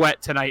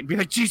sweat tonight and be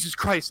like, Jesus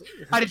Christ,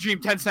 I had a dream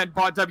Tencent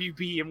bought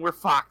WB and we're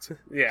fucked.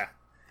 Yeah.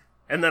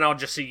 And then I'll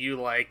just see you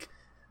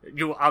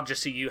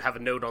have a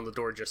note on the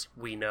door, just,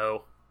 we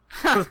know.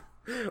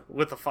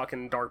 With the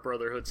fucking Dark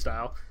Brotherhood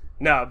style.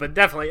 No, but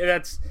definitely,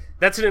 that's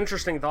an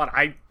interesting thought.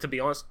 I, to be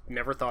honest,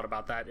 never thought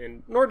about that,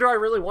 and nor do I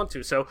really want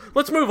to, so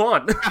let's move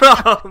on.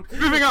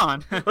 Moving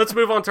on. Let's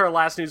move on to our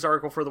last news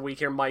article for the week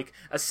here, Mike.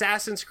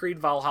 Assassin's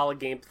Creed Valhalla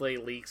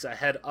gameplay leaks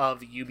ahead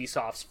of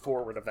Ubisoft's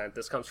Forward event.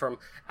 This comes from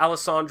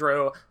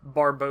Alessandro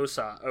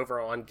Barbosa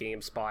over on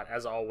GameSpot.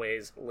 As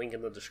always, link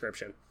in the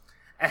description.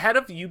 Ahead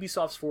of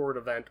Ubisoft's Forward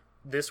event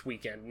this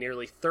weekend,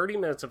 nearly 30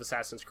 minutes of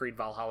Assassin's Creed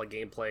Valhalla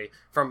gameplay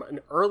from an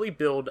early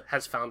build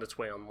has found its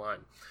way online.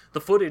 The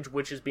footage,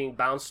 which is being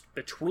bounced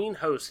between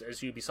hosts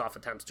as Ubisoft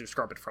attempts to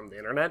scrub it from the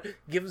internet,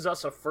 gives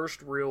us a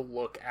first real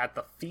look at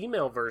the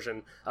female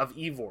version of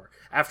Eivor,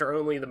 after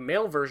only the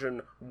male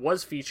version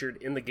was featured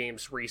in the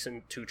game's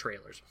recent 2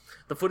 trailers.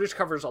 The footage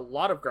covers a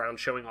lot of ground,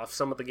 showing off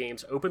some of the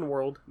game's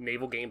open-world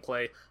naval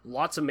gameplay,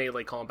 lots of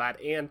melee combat,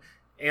 and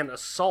an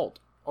assault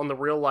on the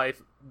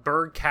real-life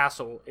Berg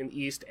Castle in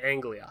East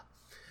Anglia.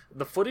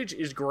 The footage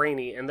is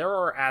grainy, and there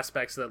are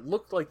aspects that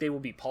look like they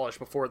will be polished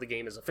before the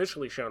game is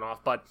officially shown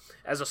off, but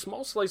as a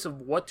small slice of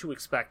what to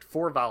expect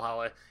for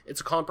Valhalla,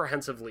 it's a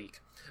comprehensive leak.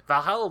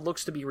 Valhalla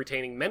looks to be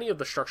retaining many of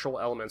the structural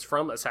elements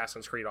from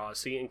Assassin's Creed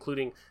Odyssey,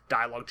 including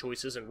dialogue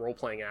choices and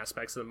role-playing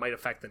aspects that might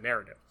affect the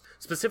narrative.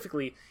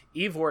 Specifically,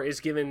 Eivor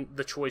is given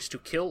the choice to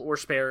kill or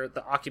spare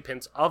the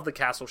occupants of the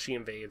castle she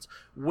invades,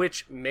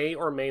 which may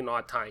or may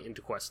not tie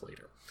into quests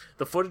later.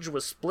 The footage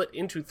was split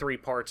into 3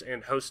 parts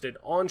and hosted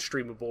on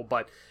Streamable,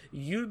 but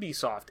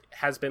Ubisoft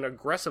has been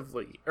aggressive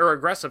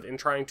in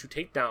trying to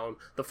take down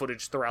the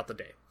footage throughout the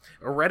day.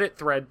 A Reddit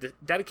thread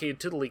dedicated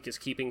to the leak is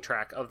keeping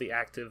track of the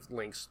active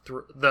links,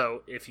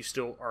 though, if you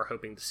still are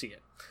hoping to see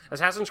it.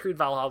 Assassin's Creed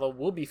Valhalla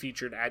will be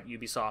featured at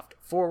Ubisoft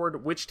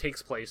Forward, which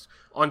takes place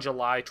on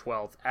July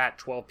 12th at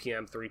 12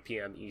 p.m., 3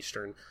 p.m.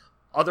 Eastern.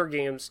 Other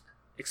games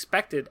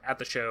expected at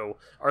the show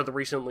are the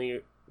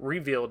recently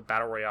revealed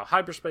Battle Royale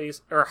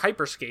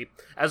Hyperscape,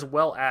 as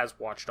well as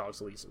Watch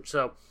Dogs Legion.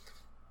 So,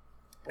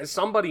 as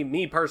somebody,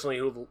 me personally,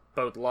 who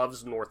both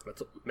loves Norse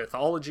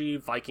mythology,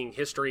 Viking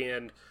history,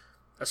 and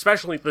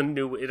especially the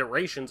new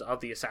iterations of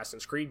the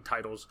Assassin's Creed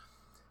titles,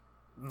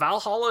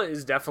 Valhalla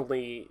is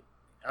definitely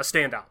a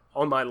standout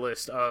on my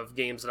list of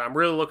games that I'm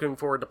really looking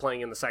forward to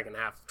playing in the second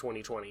half of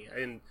 2020.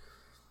 And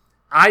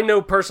I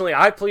know personally,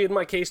 I pleaded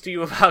my case to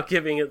you about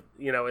giving it,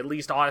 at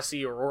least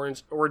Odyssey or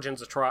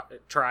Origins a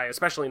try,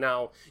 especially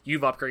now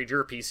you've upgraded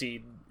your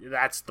PC.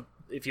 That's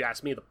if you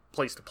ask me, the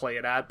place to play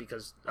it at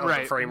because of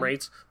the frame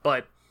rates.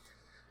 But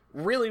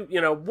really,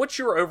 what's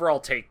your overall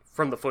take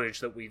from the footage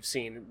that we've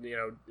seen?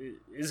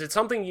 Is it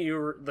something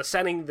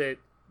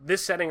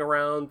this setting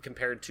around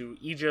compared to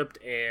Egypt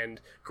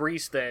and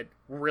Greece that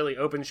really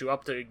opens you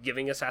up to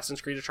giving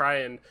Assassin's Creed a try?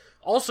 And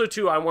also,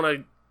 too, I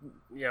wanted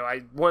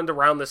to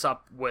round this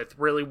up with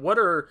really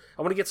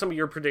I want to get some of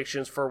your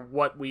predictions for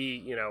what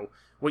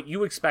what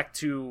you expect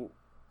to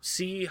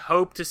see,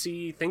 hope to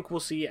see, think we'll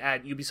see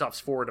at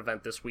Ubisoft's Forward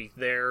event this week,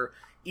 their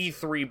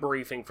E3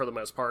 briefing for the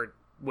most part,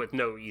 with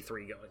no E3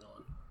 going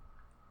on.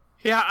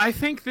 Yeah, I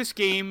think this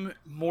game,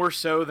 more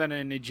so than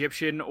an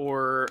Egyptian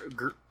or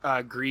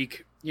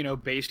Greek,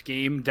 based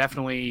game,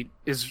 definitely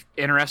is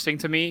interesting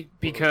to me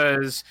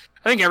because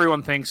I think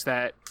everyone thinks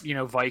that,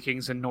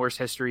 Vikings and Norse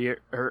history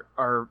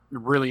are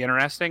really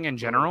interesting in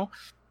general.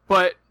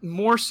 But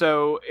more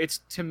so,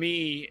 to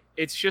me,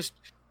 it's just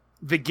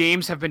the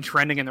games have been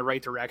trending in the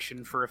right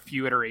direction for a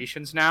few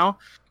iterations now.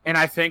 And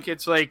I think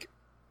it's like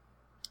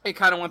it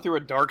kind of went through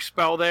a dark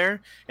spell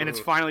there, and it's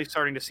finally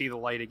starting to see the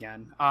light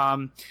again.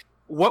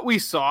 What we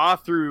saw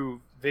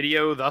through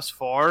video thus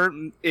far,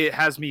 it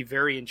has me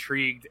very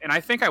intrigued, and I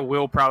think I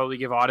will probably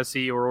give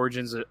Odyssey or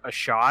Origins a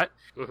shot.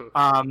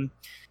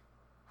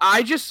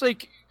 I just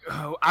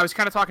I was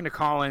kind of talking to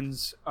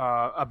Collins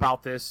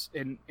about this,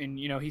 and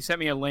he sent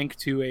me a link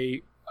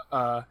to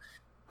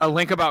a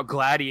link about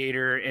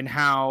Gladiator and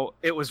how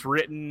it was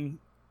written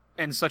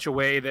in such a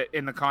way that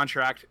in the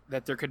contract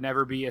that there could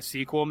never be a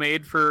sequel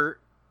made for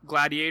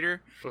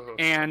Gladiator,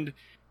 and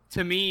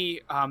to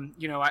me,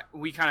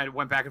 we kind of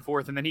went back and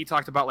forth, and then he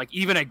talked about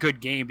even a good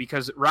game,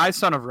 because Rise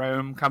Son of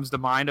Rome comes to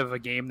mind of a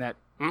game that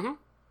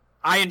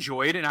I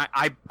enjoyed, and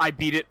I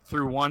beat it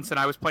through once, and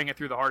I was playing it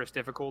through the hardest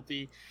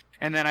difficulty,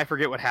 and then I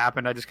forget what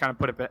happened. I just kind of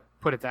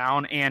put it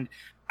down, and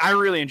I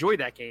really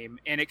enjoyed that game,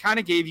 and it kind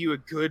of gave you a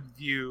good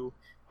view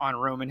on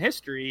Roman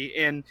history,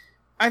 and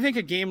I think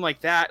a game like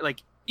that,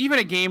 even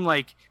a game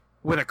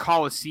with a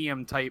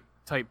Colosseum type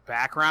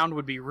background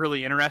would be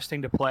really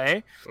interesting to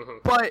play,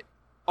 but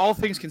all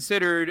things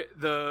considered,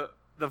 the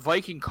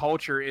Viking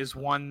culture is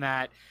one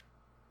that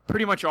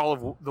pretty much all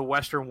of the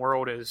Western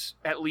world is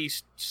at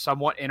least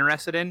somewhat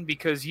interested in,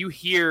 because you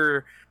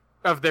hear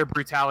of their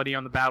brutality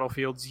on the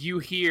battlefields.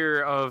 You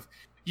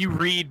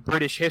read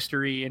British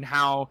history and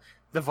how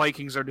the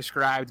Vikings are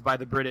described by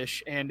the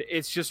British, and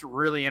it's just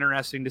really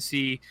interesting to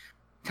see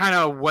kind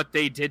of what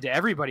they did to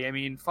everybody. I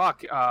mean,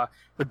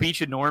 the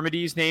beach of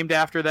Normandy is named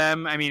after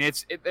them. I mean,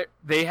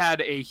 they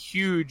had a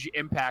huge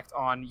impact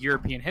on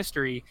European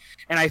history,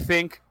 and I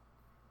think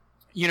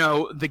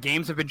the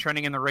games have been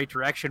trending in the right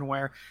direction,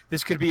 where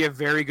this could be a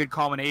very good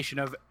culmination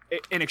of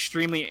an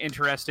extremely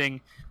interesting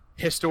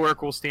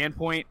historical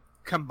standpoint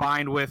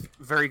combined with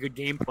very good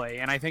gameplay,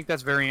 and I think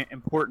that's very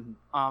important.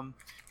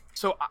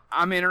 So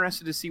I'm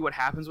interested to see what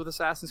happens with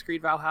Assassin's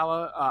Creed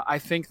Valhalla. I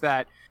think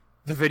that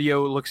the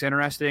video looks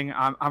interesting.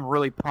 I'm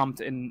really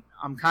pumped, and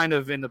I'm kind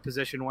of in the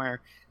position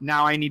where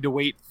now I need to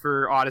wait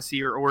for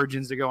Odyssey or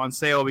Origins to go on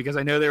sale, because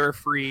I know they were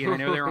free and I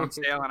know they were on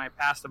sale and I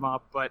passed them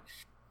up, but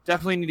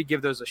definitely need to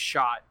give those a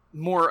shot.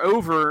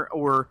 Moreover,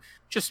 or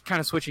just kind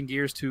of switching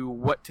gears to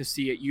what to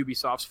see at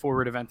Ubisoft's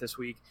Forward event this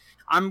week,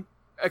 I'm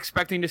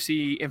expecting to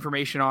see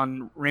information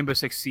on Rainbow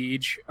Six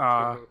Siege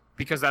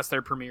because that's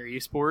their premier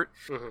esport.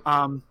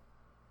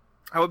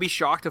 I would be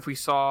shocked if we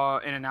saw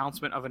an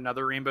announcement of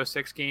another Rainbow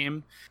Six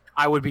game.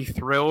 I would be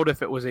thrilled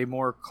if it was a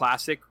more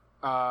classic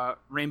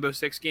Rainbow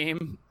Six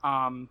game.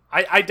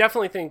 I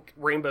definitely think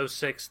Rainbow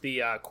Six,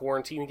 the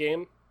quarantine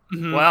game,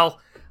 well,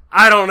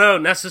 I don't know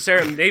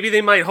necessarily. Maybe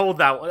they might hold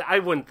that one. I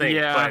wouldn't think,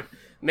 but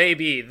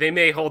maybe they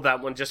may hold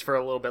that one just for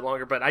a little bit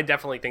longer. But I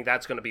definitely think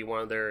that's going to be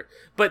one of their.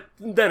 But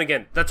then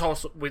again, that's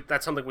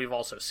something we've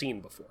also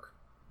seen before.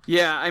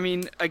 Yeah, I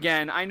mean,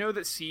 again, I know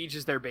that Siege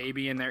is their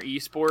baby and their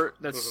esport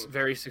that's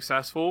very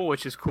successful,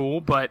 which is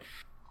cool, but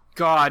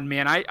God,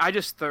 man, I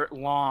just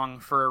long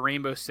for a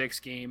Rainbow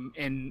Six game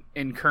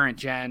in current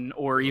gen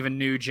or even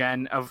new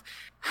gen of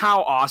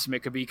how awesome it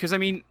could be. Because, I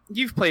mean,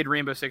 you've played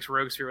Rainbow Six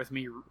Rogue Sphere with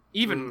me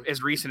even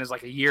as recent as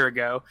like a year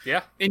ago.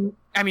 Yeah. And,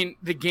 I mean,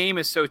 the game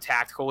is so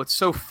tactical. It's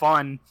so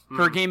fun.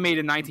 For a game made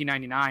in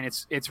 1999,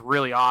 it's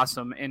really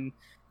awesome. And,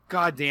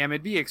 God damn,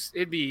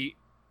 it'd be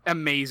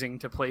amazing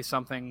to play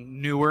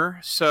something newer.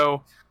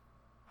 So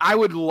I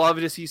would love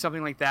to see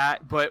something like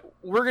that, but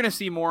we're going to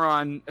see more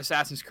on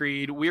Assassin's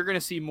Creed. We're going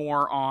to see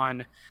more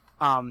on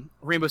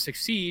Rainbow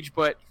Six Siege,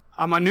 but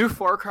a new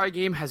Far Cry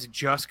game has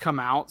just come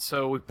out,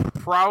 so we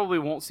probably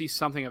won't see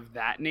something of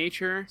that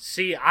nature.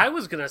 See, I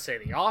was going to say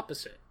the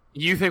opposite.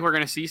 You think we're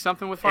going to see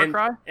something with Far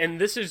Cry? And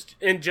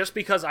just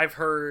because I've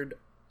heard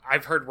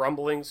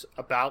rumblings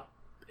about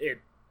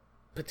it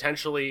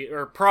potentially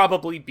or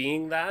probably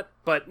being that,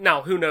 but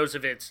now who knows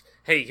if it's,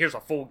 hey, here's a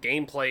full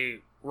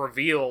gameplay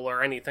reveal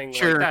or anything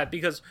like that,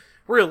 because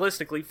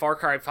realistically Far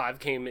Cry 5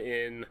 came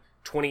in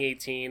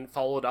 2018,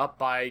 followed up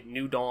by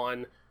New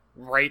Dawn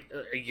right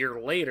a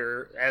year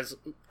later as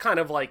kind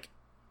of like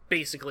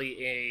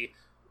basically a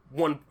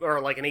 1 or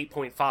like an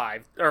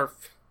 8.5 or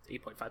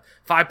 8.5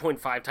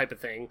 5.5 type of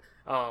thing,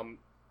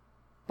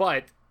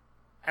 but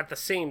at the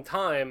same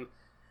time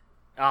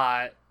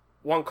Giancarlo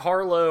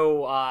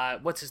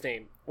what's his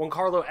name,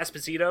 Giancarlo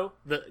Esposito,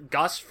 the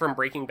Gus from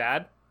Breaking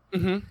Bad,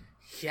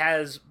 he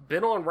has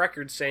been on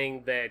record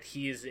saying that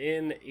he is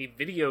in a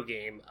video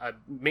game, a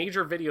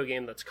major video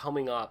game that's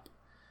coming up,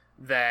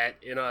 that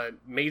in a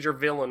major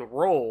villain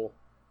role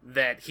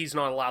that he's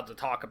not allowed to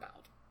talk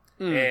about.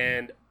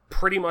 And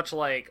pretty much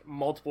like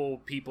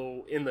multiple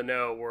people in the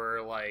know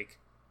were like,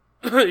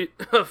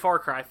 Far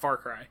Cry.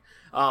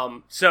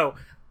 So,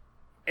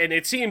 and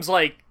it seems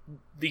like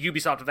the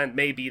Ubisoft event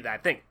may be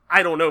that thing.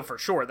 I don't know for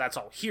sure. That's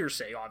all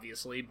hearsay,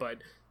 obviously, but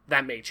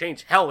that may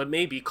change. Hell, it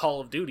may be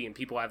Call of Duty and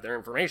people have their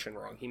information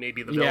wrong. He may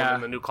be the villain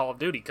in the new Call of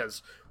Duty,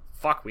 because,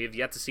 fuck, we have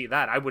yet to see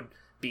that. I would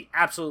be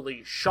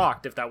absolutely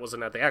shocked if that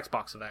wasn't at the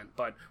Xbox event,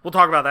 but we'll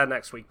talk about that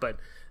next week. But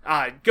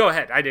go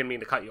ahead. I didn't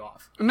mean to cut you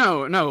off.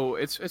 No,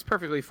 it's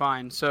perfectly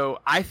fine. So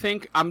I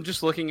think I'm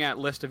just looking at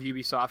list of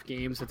Ubisoft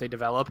games that they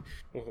develop,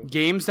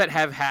 games that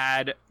have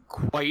had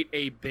quite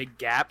a big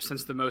gap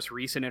since the most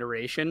recent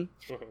iteration.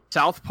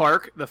 South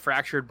Park, The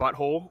Fractured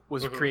Butthole,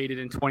 was created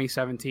in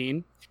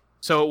 2017.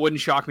 So it wouldn't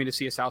shock me to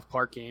see a South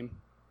Park game.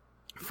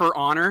 For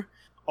Honor,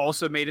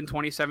 also made in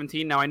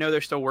 2017. Now, I know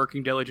they're still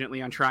working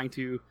diligently on trying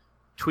to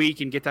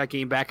tweak and get that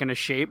game back into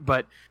shape,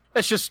 but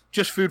that's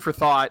just food for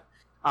thought.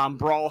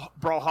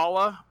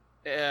 Brawlhalla,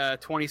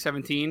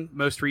 2017,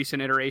 most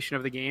recent iteration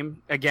of the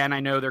game. Again, I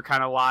know they're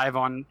kind of live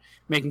on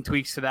making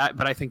tweaks to that,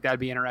 but I think that'd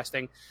be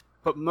interesting.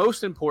 But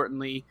most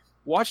importantly,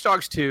 Watch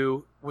Dogs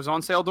 2 was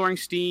on sale during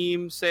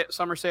Steam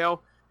summer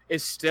sale,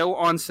 is still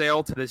on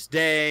sale to this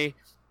day.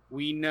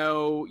 We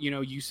know,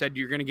 you said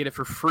you're going to get it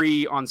for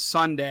free on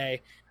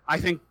Sunday. I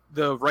think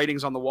the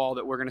writing's on the wall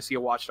that we're going to see a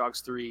Watch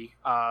Dogs 3,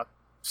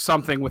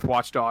 something with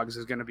Watch Dogs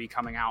is going to be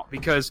coming out,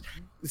 because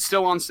it's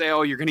still on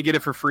sale. You're going to get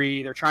it for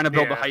free. They're trying to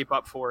build the hype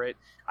up for it.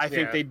 I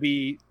think they'd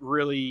be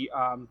really,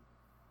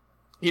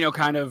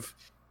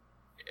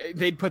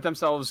 they'd put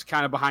themselves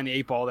kind of behind the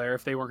 8 ball there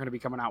if they weren't going to be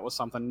coming out with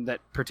something that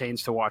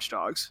pertains to Watch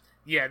Dogs.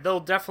 Yeah,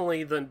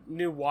 the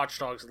new Watch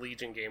Dogs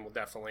Legion game will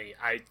definitely,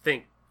 I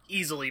think,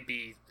 easily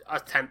be a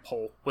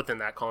tentpole within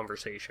that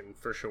conversation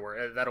for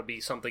sure. That'll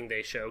be something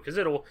they show, because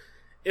it'll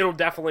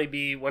definitely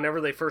be whenever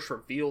they first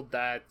revealed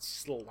that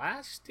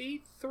last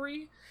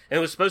E3, and it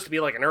was supposed to be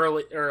like an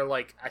early or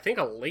like I think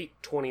a late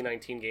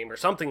 2019 game or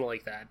something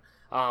like that.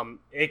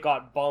 It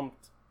got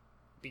bumped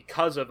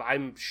because of,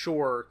 I'm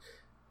sure,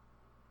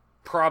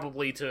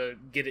 probably to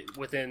get it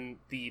within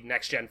the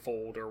next gen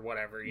fold or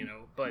whatever,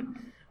 but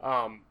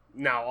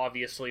now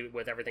obviously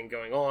with everything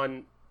going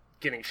on,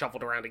 getting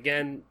shuffled around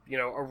again,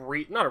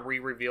 not a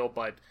re-reveal,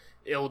 but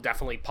it'll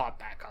definitely pop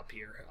back up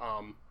here.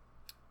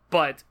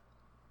 But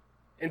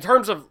in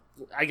terms of,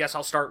 I guess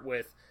I'll start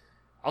with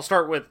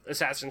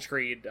Assassin's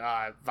Creed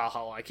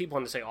Valhalla. I keep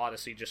wanting to say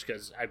Odyssey just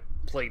because I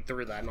played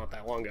through that not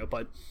that long ago,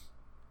 but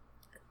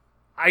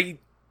I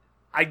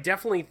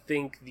definitely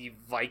think the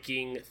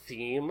Viking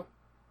theme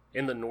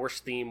and the Norse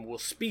theme will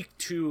speak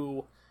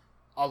to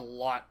a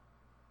lot.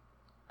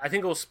 I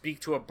think it will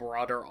speak to a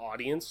broader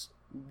audience,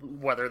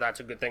 whether that's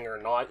a good thing or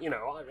not.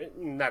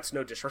 That's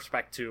no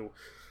disrespect to,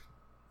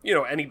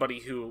 anybody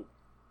who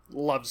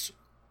loves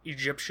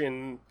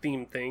Egyptian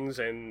themed things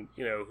and,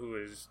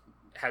 who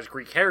has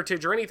Greek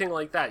heritage or anything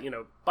like that,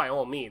 by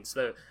all means.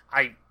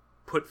 I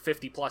put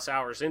 50 plus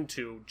hours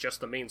into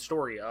just the main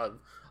story of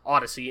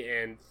Odyssey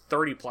and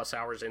 30 plus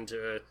hours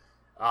into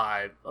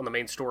on the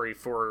main story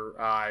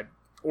for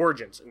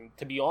Origins, and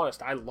to be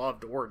honest, I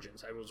loved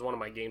Origins. It was one of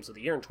my games of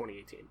the year in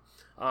 2018.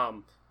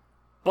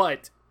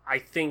 But I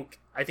think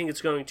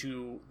it's going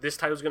to, this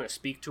title is going to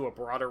speak to a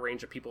broader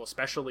range of people,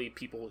 especially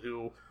people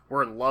who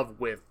were in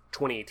love with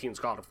 2018's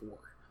God of War,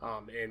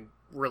 and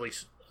really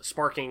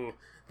sparking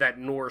that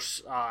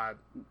Norse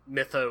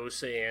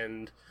mythos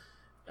and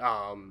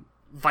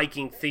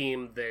Viking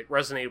theme that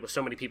resonated with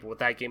so many people with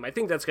that game. I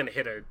think that's going to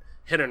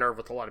hit a nerve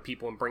with a lot of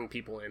people and bring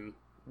people in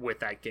with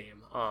that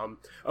game.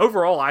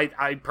 Overall,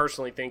 I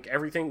personally think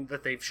everything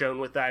that they've shown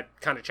with that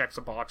kind of checks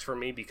a box for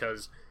me,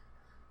 because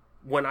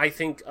when I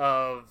think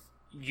of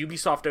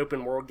Ubisoft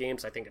open world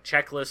games, I think of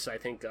checklists. I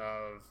think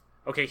of,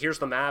 okay, here's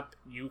the map.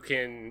 You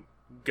can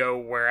go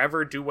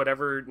wherever, do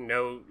whatever.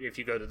 If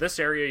you go to this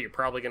area, you're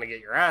probably going to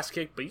get your ass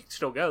kicked, but you can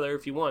still go there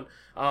if you want.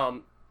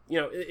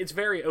 It's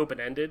very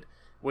open-ended,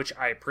 which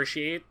I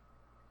appreciate.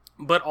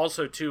 But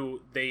also,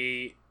 too,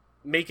 they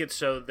make it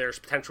so there's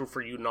potential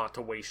for you not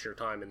to waste your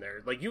time in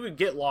there. Like, you could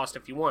get lost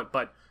if you want,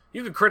 but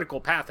you could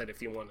critical path it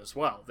if you want as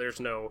well. There's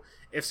no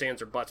ifs,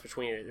 ands, or buts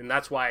between it. And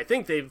that's why I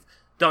think they've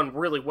done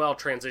really well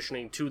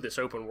transitioning to this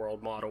open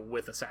world model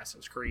with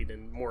Assassin's Creed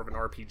and more of an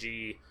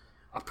RPG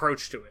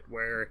approach to it,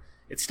 where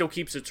it still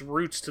keeps its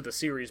roots to the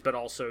series, but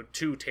also,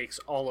 too, takes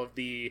all of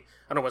the,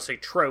 I don't want to say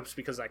tropes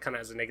because that kind of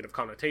has a negative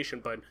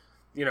connotation, but,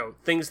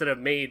 things that have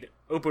made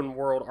open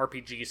world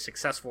RPGs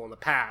successful in the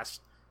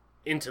past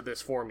into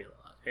this formula.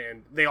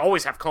 And they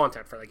always have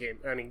content for that game.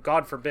 I mean,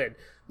 God forbid,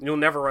 you'll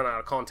never run out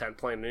of content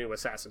playing a new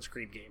Assassin's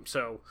Creed game.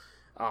 So,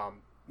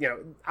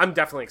 I'm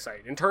definitely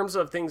excited. In terms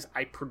of things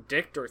I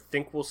predict or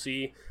think we'll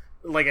see,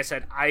 like I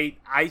said, I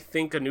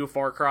think a new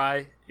Far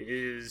Cry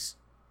is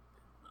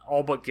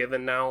all but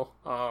given now.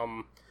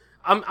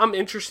 I'm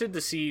interested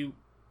to see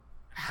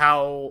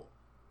how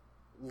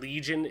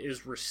Legion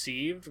is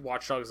received,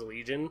 Watch Dogs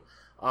Legion,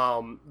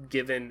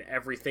 given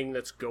everything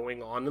that's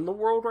going on in the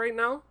world right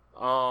now.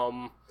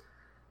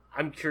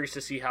 I'm curious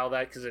to see how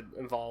that, because it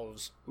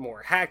involves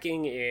more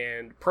hacking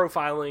and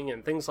profiling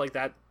and things like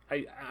that.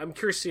 I'm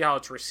curious to see how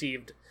it's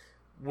received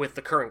with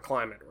the current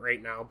climate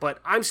right now, but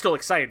I'm still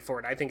excited for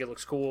it. I think it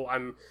looks cool.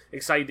 I'm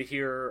excited to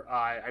hear,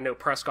 I know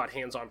press got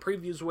hands-on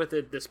previews with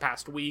it this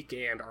past week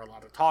and are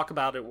allowed to talk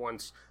about it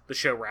once the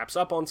show wraps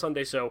up on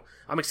Sunday, so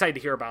I'm excited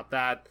to hear about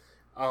that.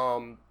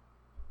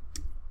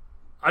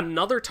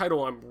 Another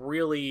title I'm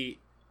really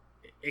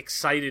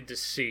excited to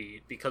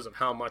see because of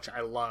how much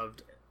I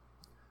loved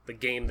the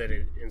game that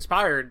it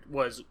inspired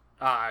was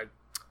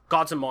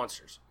Gods and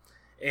Monsters.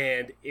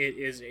 And it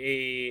is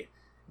a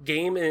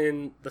game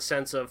in the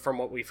sense of, from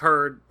what we've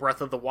heard,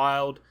 Breath of the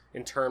Wild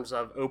in terms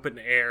of open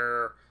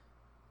air,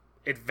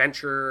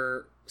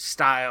 adventure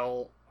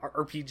style,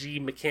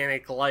 RPG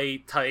mechanic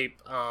light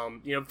type,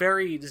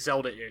 very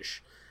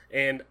Zelda-ish.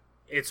 And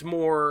it's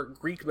more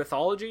Greek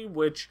mythology,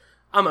 which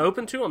I'm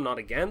open to, I'm not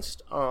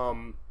against.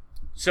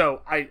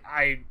 So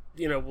I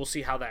we'll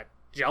see how that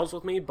gels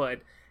with me,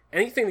 but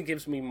anything that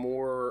gives me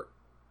more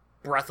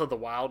Breath of the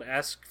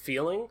Wild-esque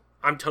feeling,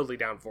 I'm totally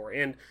down for.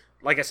 And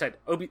like I said,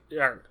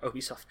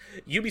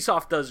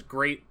 Ubisoft does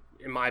great,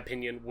 in my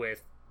opinion,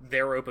 with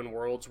their open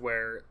worlds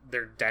where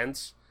they're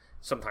dense,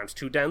 sometimes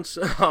too dense,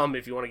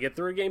 if you want to get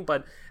through a game,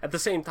 but at the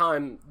same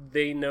time,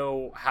 they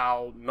know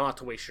how not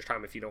to waste your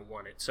time if you don't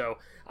want it. So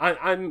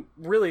I'm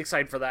really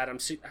excited for that. I'm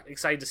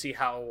excited to see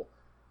how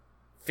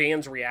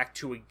fans react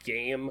to a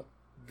game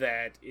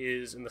that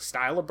is in the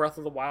style of Breath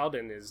of the Wild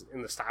and is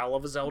in the style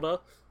of a Zelda,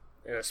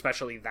 and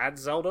especially that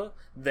Zelda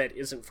that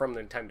isn't from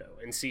Nintendo,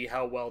 and see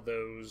how well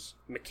those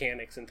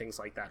mechanics and things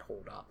like that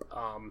hold up.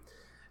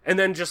 And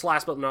then just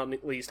last but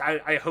not least,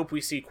 I hope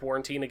we see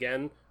Quarantine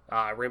again,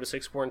 Rainbow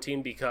Six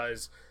Quarantine,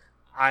 because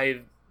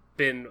I've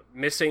been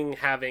missing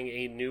having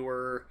a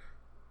newer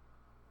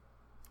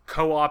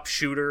co-op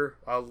shooter,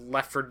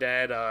 Left 4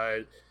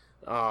 Dead,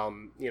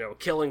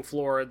 Killing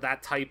Floor,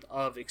 that type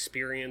of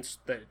experience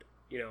that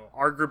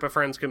our group of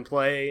friends can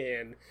play,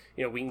 and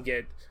we can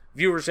get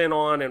viewers in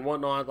on and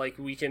whatnot. Like,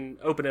 we can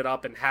open it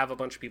up and have a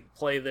bunch of people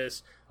play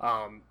this.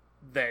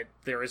 That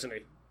there isn't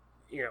a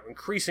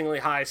increasingly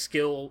high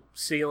skill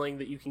ceiling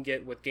that you can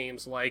get with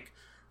games like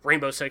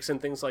Rainbow Six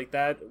and things like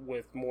that,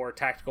 with more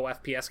tactical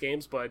FPS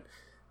games. But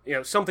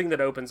something that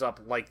opens up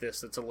like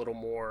this, that's a little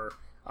more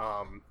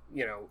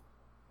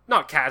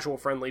not casual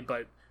friendly,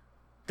 but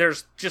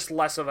there's just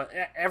less of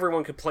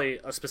everyone could play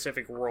a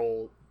specific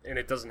role, and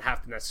it doesn't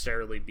have to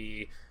necessarily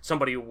be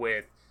somebody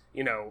with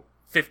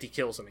 50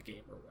 kills in a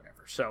game or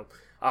whatever. So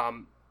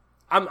I'm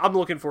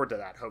looking forward to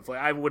that. Hopefully,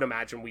 I would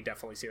imagine we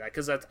definitely see that,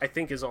 because that, I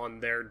think, is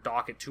on their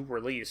docket to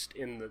release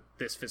in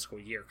this fiscal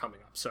year coming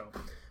up. So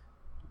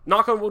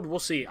knock on wood, we'll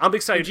see. I'm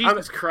excited.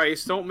 Jesus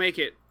Christ, don't make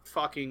it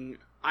fucking...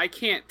 I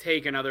can't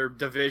take another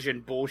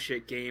Division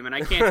bullshit game, and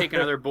I can't take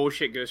another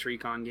bullshit Ghost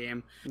Recon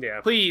game. Yeah.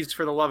 Please,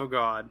 for the love of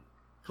God.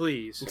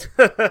 Please.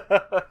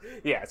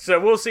 Yeah, so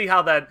we'll see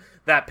how that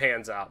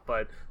pans out.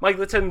 But, Mike,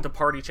 let's head into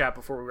party chat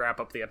before we wrap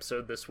up the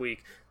episode this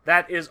week.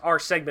 That is our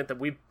segment that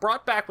we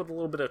brought back with a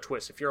little bit of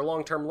twist. If you're a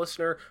long-term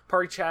listener,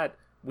 party chat,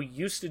 we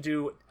used to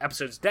do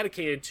episodes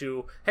dedicated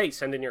to, hey,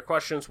 send in your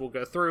questions, we'll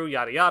go through,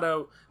 yada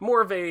yada.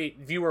 More of a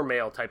viewer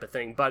mail type of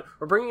thing. But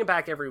we're bringing it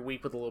back every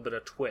week with a little bit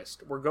of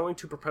twist. We're going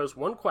to propose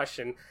one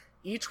question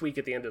each week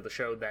at the end of the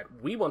show that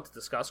we want to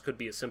discuss. Could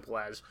be as simple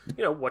as,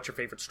 what's your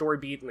favorite story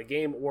beat in the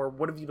game, or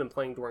what have you been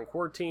playing during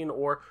quarantine,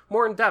 or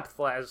more in depth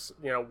as,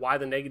 why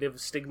the negative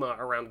stigma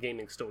around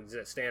gaming still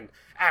exists. And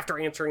after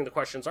answering the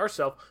questions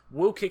ourselves,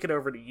 we'll kick it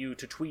over to you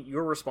to tweet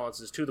your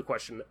responses to the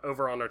question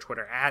over on our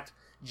Twitter at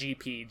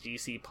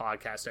GPGC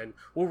Podcast, and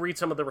we'll read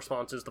some of the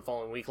responses the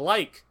following week,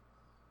 like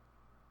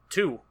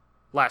to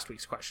last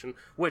week's question,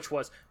 which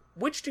was,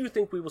 which do you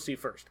think we will see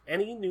first?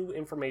 Any new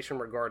information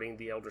regarding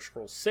The Elder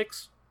Scrolls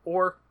 6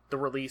 or the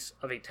release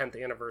of a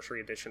 10th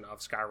anniversary edition of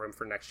Skyrim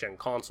for next-gen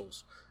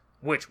consoles?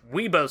 Which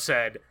we both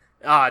said,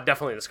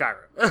 definitely the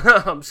Skyrim.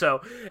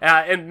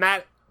 And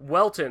Matt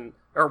Wetland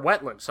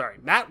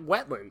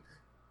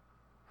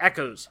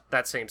echoes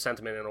that same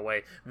sentiment in a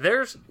way.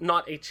 There's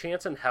not a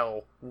chance in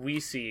hell we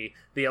see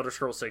The Elder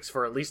Scrolls 6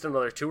 for at least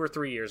another 2 or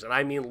 3 years, and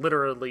I mean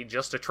literally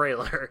just a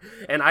trailer.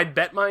 And I'd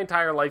bet my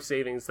entire life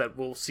savings that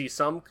we'll see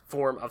some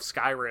form of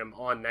Skyrim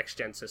on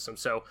next-gen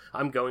systems, so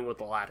I'm going with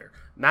the latter.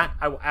 Matt,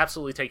 I will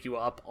absolutely take you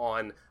up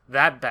on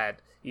that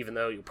bet, even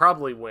though you'll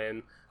probably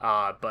win.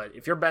 But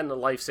if you're betting the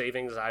life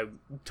savings,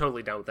 I'm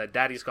totally down with that.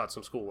 Daddy's got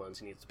some school loans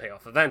he needs to pay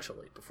off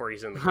eventually before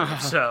he's in the game.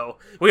 So,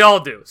 we all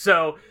do.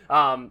 So,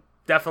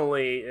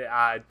 definitely,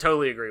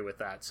 totally agree with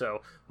that.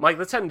 So, Mike,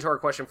 let's head into our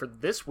question for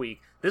this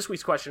week. This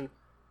week's question,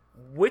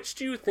 which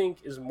do you think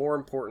is more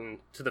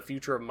important to the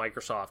future of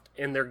Microsoft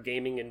and their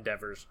gaming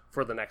endeavors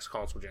for the next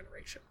console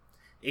generation?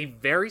 A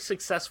very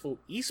successful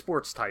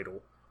esports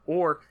title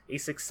or a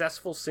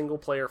successful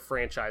single-player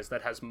franchise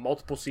that has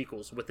multiple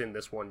sequels within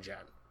this one gen?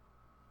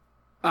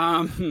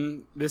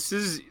 This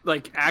is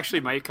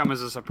actually might come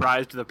as a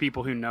surprise to the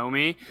people who know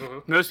me.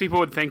 Mm-hmm. Most people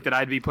would think that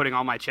I'd be putting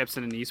all my chips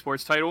in an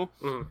esports title,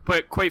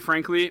 but quite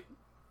frankly,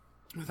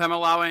 with them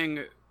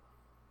allowing,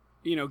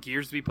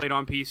 Gears to be played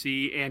on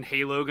PC and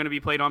Halo going to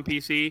be played on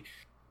PC,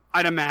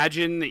 I'd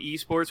imagine the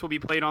esports will be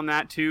played on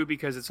that too,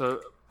 because it's a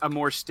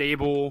more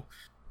stable,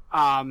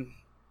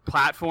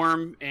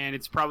 platform, and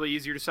it's probably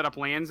easier to set up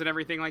LANs and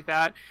everything like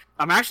that.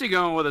 I'm actually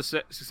going with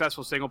a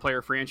successful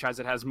single-player franchise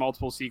that has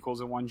multiple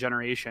sequels in one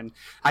generation.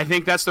 I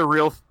think that's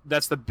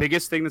the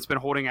biggest thing that's been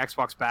holding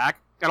Xbox back.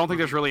 I don't think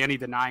there's really any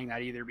denying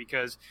that either,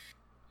 because,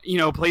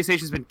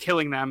 PlayStation's been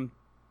killing them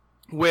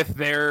with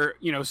their,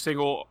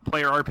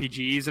 single-player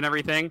RPGs and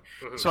everything.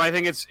 Mm-hmm. So I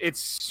think it's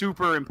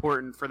super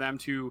important for them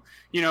to,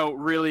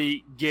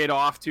 really get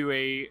off to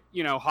a,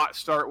 hot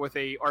start with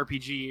a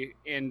RPG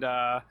and,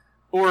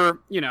 or,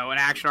 an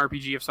action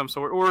RPG of some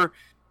sort, or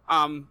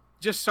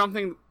just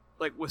something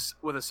like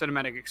with a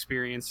cinematic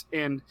experience.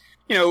 And,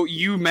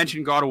 you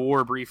mentioned God of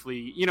War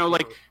briefly.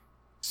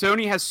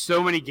 Sony has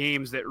so many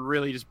games that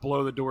really just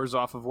blow the doors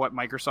off of what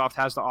Microsoft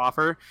has to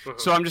offer. Mm-hmm.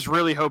 So I'm just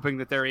really hoping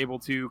that they're able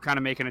to kind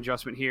of make an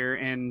adjustment here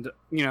and,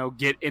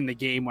 get in the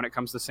game when it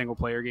comes to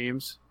single-player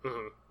games.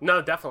 Mm-hmm.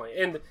 No,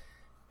 definitely.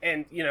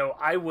 And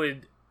I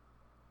would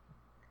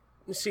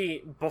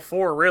see,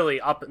 before really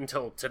up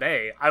until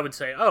today, I would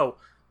say,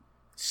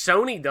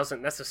 Sony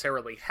doesn't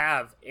necessarily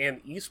have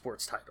an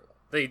esports title.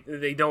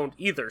 They don't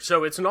either.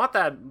 So it's not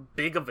that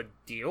big of a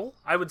deal,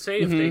 I would say,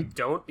 if they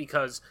don't,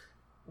 because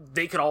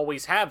they could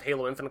always have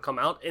Halo Infinite come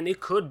out, and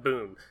it could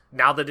boom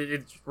now that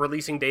it's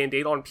releasing day and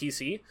date on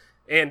PC,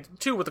 and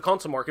too with the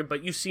console market,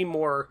 but you see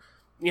more,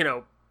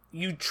 you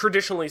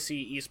traditionally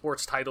see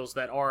esports titles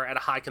that are at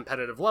a high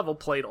competitive level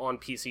played on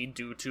PC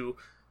due to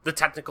the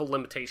technical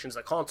limitations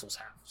that consoles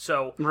have.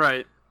 So,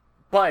 right.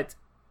 But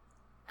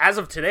as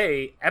of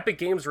today, Epic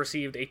Games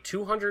received a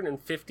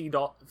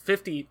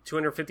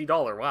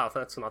 $250, wow,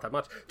 that's not that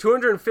much,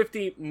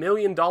 $250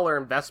 million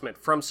investment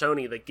from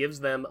Sony that gives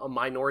them a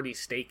minority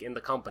stake in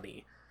the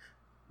company.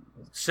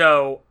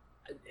 So,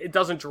 it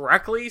doesn't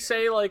directly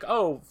say,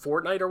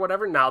 Fortnite or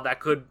whatever. Now,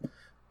 that could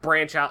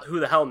branch out. Who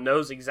the hell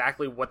knows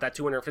exactly what that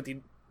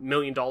 $250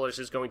 million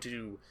is going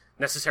to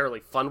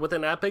necessarily fund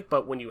within Epic,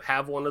 but when you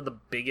have one of the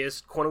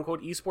biggest,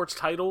 quote-unquote, esports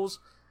titles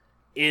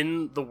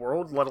in the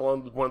world, let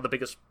alone one of the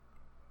biggest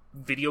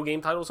video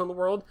game titles in the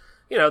world,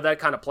 that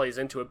kind of plays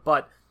into it.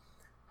 But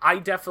I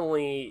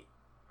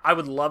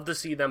would love to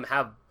see them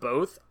have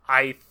both.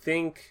 I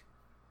think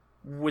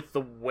with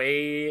the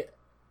way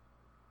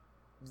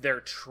they're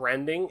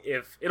trending,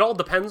 it all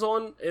depends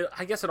on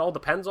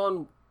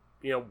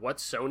what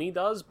Sony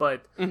does,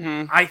 but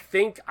I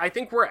think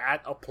we're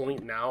at a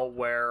point now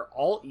where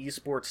all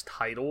esports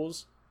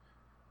titles,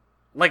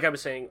 like I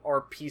was saying,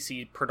 are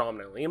PC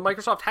predominantly, and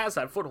Microsoft has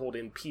that foothold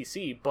in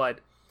PC, but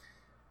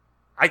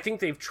I think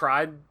they've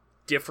tried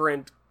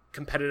different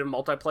competitive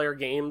multiplayer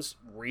games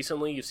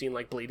recently. You've seen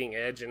Bleeding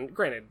Edge, and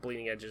granted,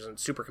 Bleeding Edge isn't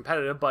super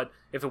competitive, but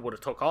if it would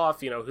have took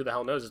off, who the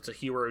hell knows? It's a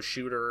hero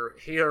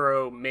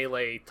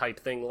melee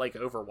type thing like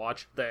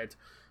Overwatch that,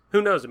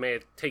 who knows, it may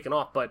have taken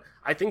off. But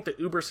I think the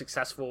uber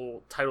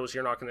successful titles,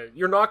 you're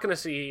not gonna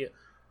see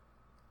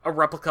a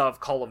replica of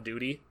Call of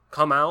Duty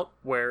come out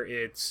where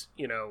it's,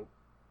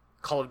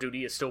 Call of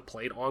Duty is still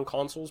played on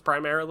consoles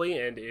primarily,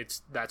 and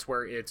that's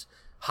where its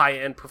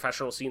high-end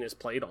professional scene is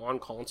played on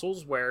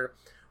consoles, where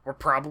we're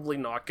probably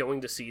not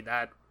going to see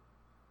that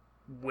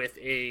with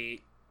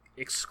a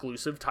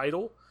exclusive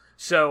title.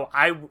 So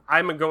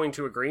I'm going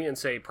to agree and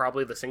say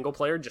probably the single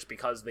player, just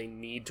because they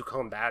need to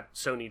combat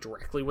Sony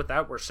directly with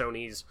that, where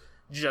Sony's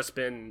just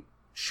been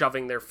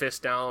shoving their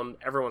fist down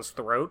everyone's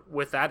throat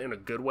with that in a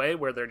good way,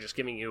 where they're just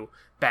giving you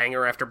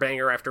banger after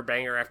banger after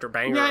banger after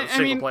banger of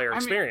single-player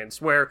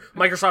experience, where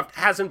Microsoft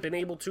hasn't been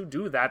able to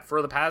do that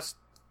for the past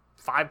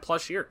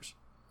 5+ years.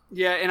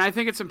 Yeah, and I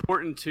think it's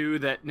important, too,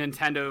 that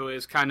Nintendo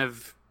is kind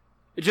of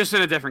just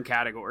in a different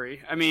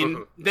category. I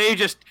mean, they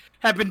just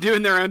have been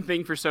doing their own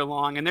thing for so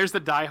long, and there's the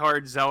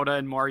diehard Zelda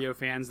and Mario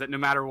fans that no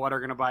matter what are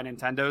going to buy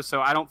Nintendo,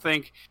 so I don't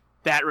think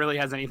that really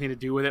has anything to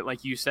do with it,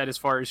 like you said, as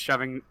far as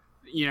shoving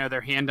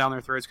their hand down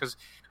their throats, because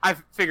I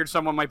figured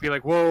someone might be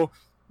like, well,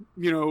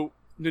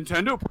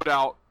 Nintendo put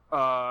out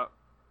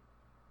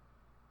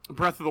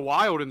Breath of the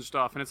Wild and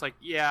stuff, and it's like,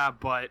 yeah,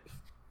 but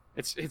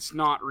it's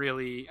not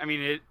really, I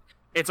mean,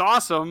 it's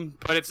awesome,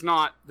 but it's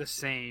not the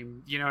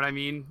same, you know what I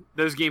mean?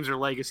 Those games are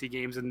legacy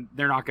games, and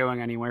they're not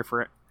going anywhere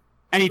for it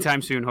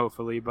anytime soon,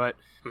 hopefully, but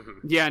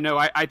yeah, no,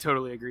 I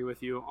totally agree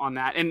with you on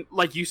that, and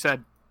like you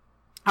said,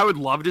 I would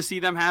love to see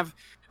them have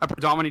a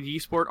predominant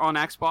esport on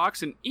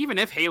Xbox, and even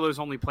if Halo's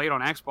only played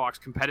on Xbox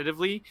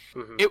competitively,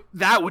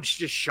 that would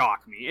just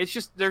shock me. It's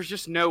just, there's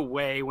just no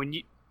way when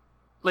you,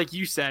 like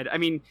you said, I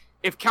mean,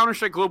 if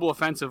Counter-Strike Global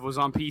Offensive was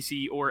on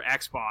PC or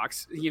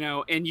Xbox,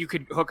 and you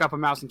could hook up a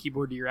mouse and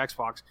keyboard to your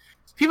Xbox,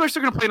 people are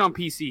still going to play it on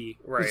PC,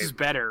 right? Which is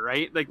better,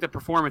 right? Like, the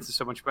performance is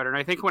so much better, and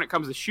I think when it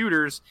comes to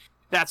shooters,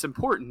 that's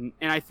important,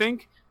 and I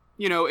think,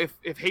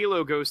 if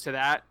Halo goes to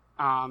that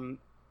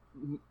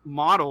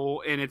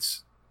model, and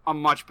it's a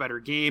much better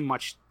game,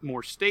 much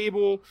more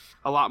stable,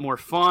 a lot more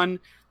fun,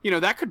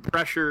 that could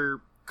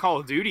pressure Call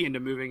of Duty into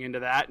moving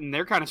into that, and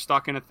they're kind of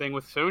stuck in a thing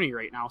with Sony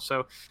right now,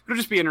 so it'll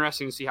just be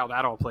interesting to see how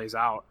that all plays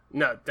out.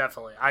 No,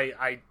 definitely.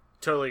 I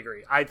totally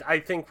agree. I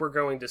think we're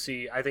going to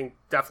see, I think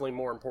definitely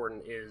more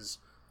important is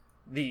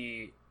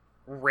the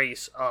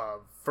race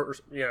of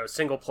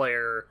single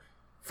player,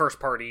 first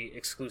party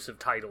exclusive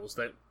titles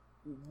that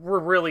we're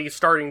really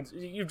starting,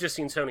 you've just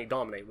seen Sony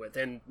dominate with,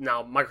 and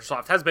now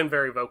Microsoft has been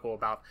very vocal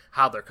about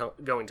how they're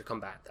going to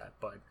combat that.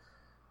 But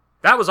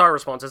that was our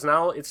responses.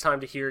 Now it's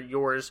time to hear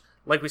yours.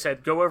 Like we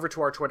said, go over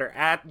to our Twitter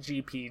at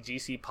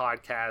GPGC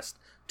Podcast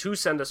to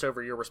send us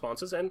over your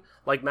responses, and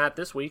like Matt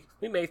this week,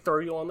 we may throw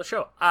you on the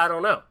show. I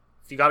don't know.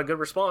 If you got a good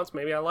response,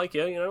 maybe I like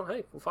you,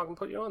 hey, we'll fucking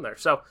put you on there.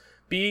 So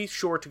be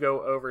sure to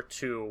go over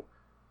to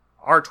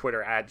our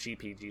Twitter at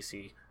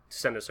GPGC to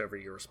send us over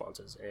your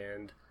responses.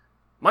 And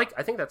Mike,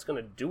 I think that's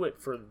going to do it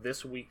for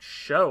this week's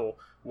show.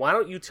 Why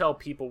don't you tell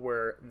people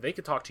where they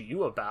could talk to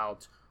you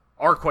about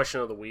our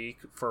question of the week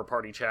for a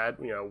party chat?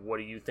 What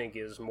do you think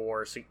is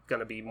going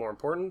to be more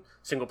important?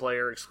 Single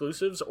player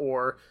exclusives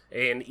or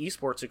an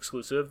esports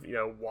exclusive?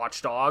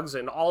 Watch Dogs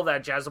and all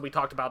that jazz that we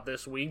talked about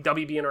this week.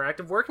 WB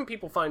Interactive, where can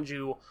people find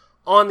you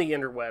on the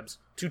interwebs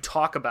to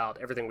talk about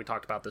everything we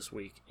talked about this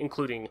week,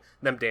 including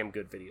them damn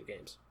good video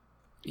games?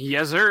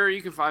 Yes, sir.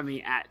 You can find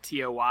me at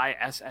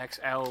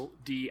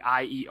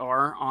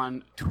TOYSXLDIER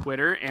on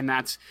Twitter, and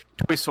that's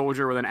Toy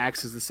Soldier with an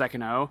X is the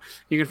second O.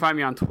 You can find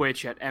me on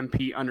Twitch at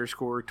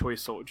MP_Toy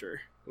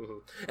Soldier.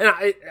 And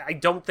I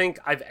don't think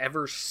I've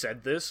ever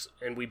said this,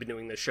 and we've been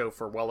doing this show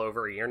for well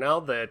over a year now,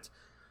 that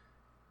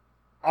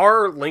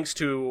our links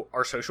to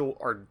our social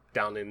are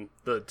down in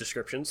the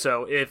description.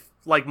 So if,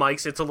 like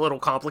Mike's, it's a little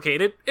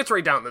complicated, it's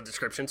right down in the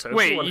description. So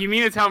wait, you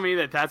mean to tell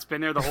me that's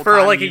been there the whole for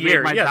time? Like a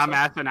year? My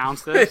dumbass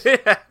announced this.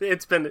 Yeah,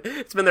 it's been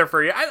there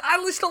for a year.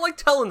 I still like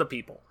telling the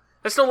people.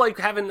 I still like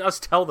having us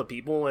tell the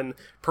people and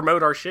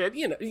promote our shit.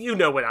 You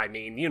know what I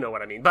mean. You know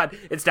what I mean. But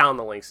it's down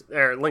the links.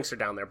 Links are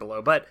down there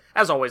below. But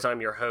as always,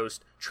 I'm your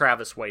host,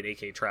 Travis White,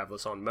 aka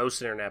Travis, on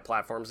most internet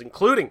platforms,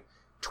 including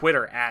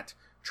Twitter at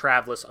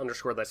Travless_,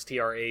 that's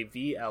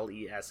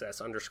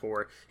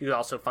TRAVLESS_. You can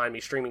also find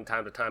me streaming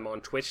time to time on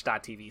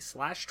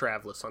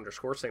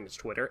twitch.tv/Travless_, same as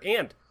Twitter.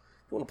 And if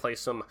you want to play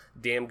some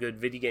damn good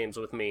video games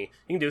with me,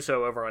 you can do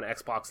so over on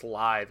Xbox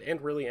Live and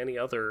really any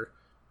other,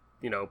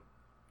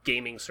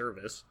 gaming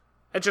service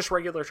at just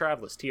regular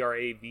Travless,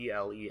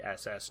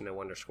 TRAVLESS,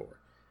 no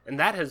underscore. And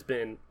that has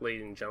been,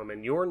 ladies and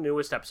gentlemen, your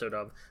newest episode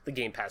of the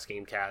Game Pass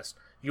Gamecast,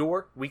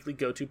 your weekly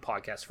go-to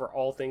podcast for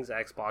all things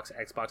Xbox,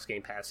 Xbox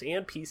Game Pass,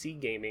 and PC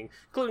gaming,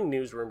 including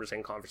news, rumors,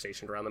 and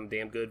conversation around them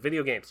damn good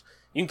video games.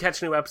 You can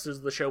catch new episodes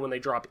of the show when they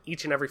drop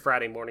each and every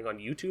Friday morning on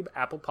YouTube,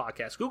 Apple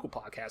Podcasts, Google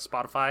Podcasts,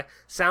 Spotify,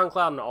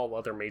 SoundCloud, and all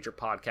other major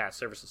podcast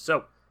services.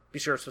 So be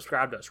sure to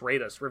subscribe to us,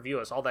 rate us, review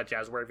us, all that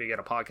jazz wherever you get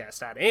a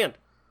podcast at, and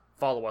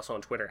follow us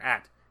on Twitter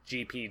at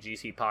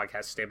GPGC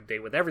Podcast to stay up to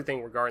date with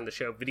everything regarding the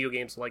show, video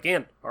games like,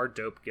 and our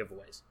dope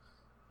giveaways.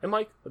 And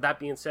Mike, with that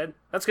being said,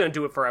 that's going to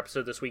do it for our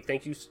episode this week.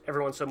 Thank you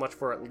everyone so much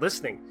for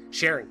listening,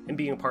 sharing, and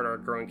being a part of our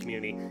growing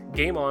community.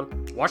 Game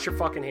on, wash your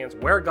fucking hands,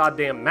 wear a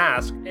goddamn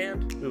mask,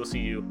 and we will see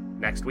you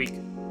next week.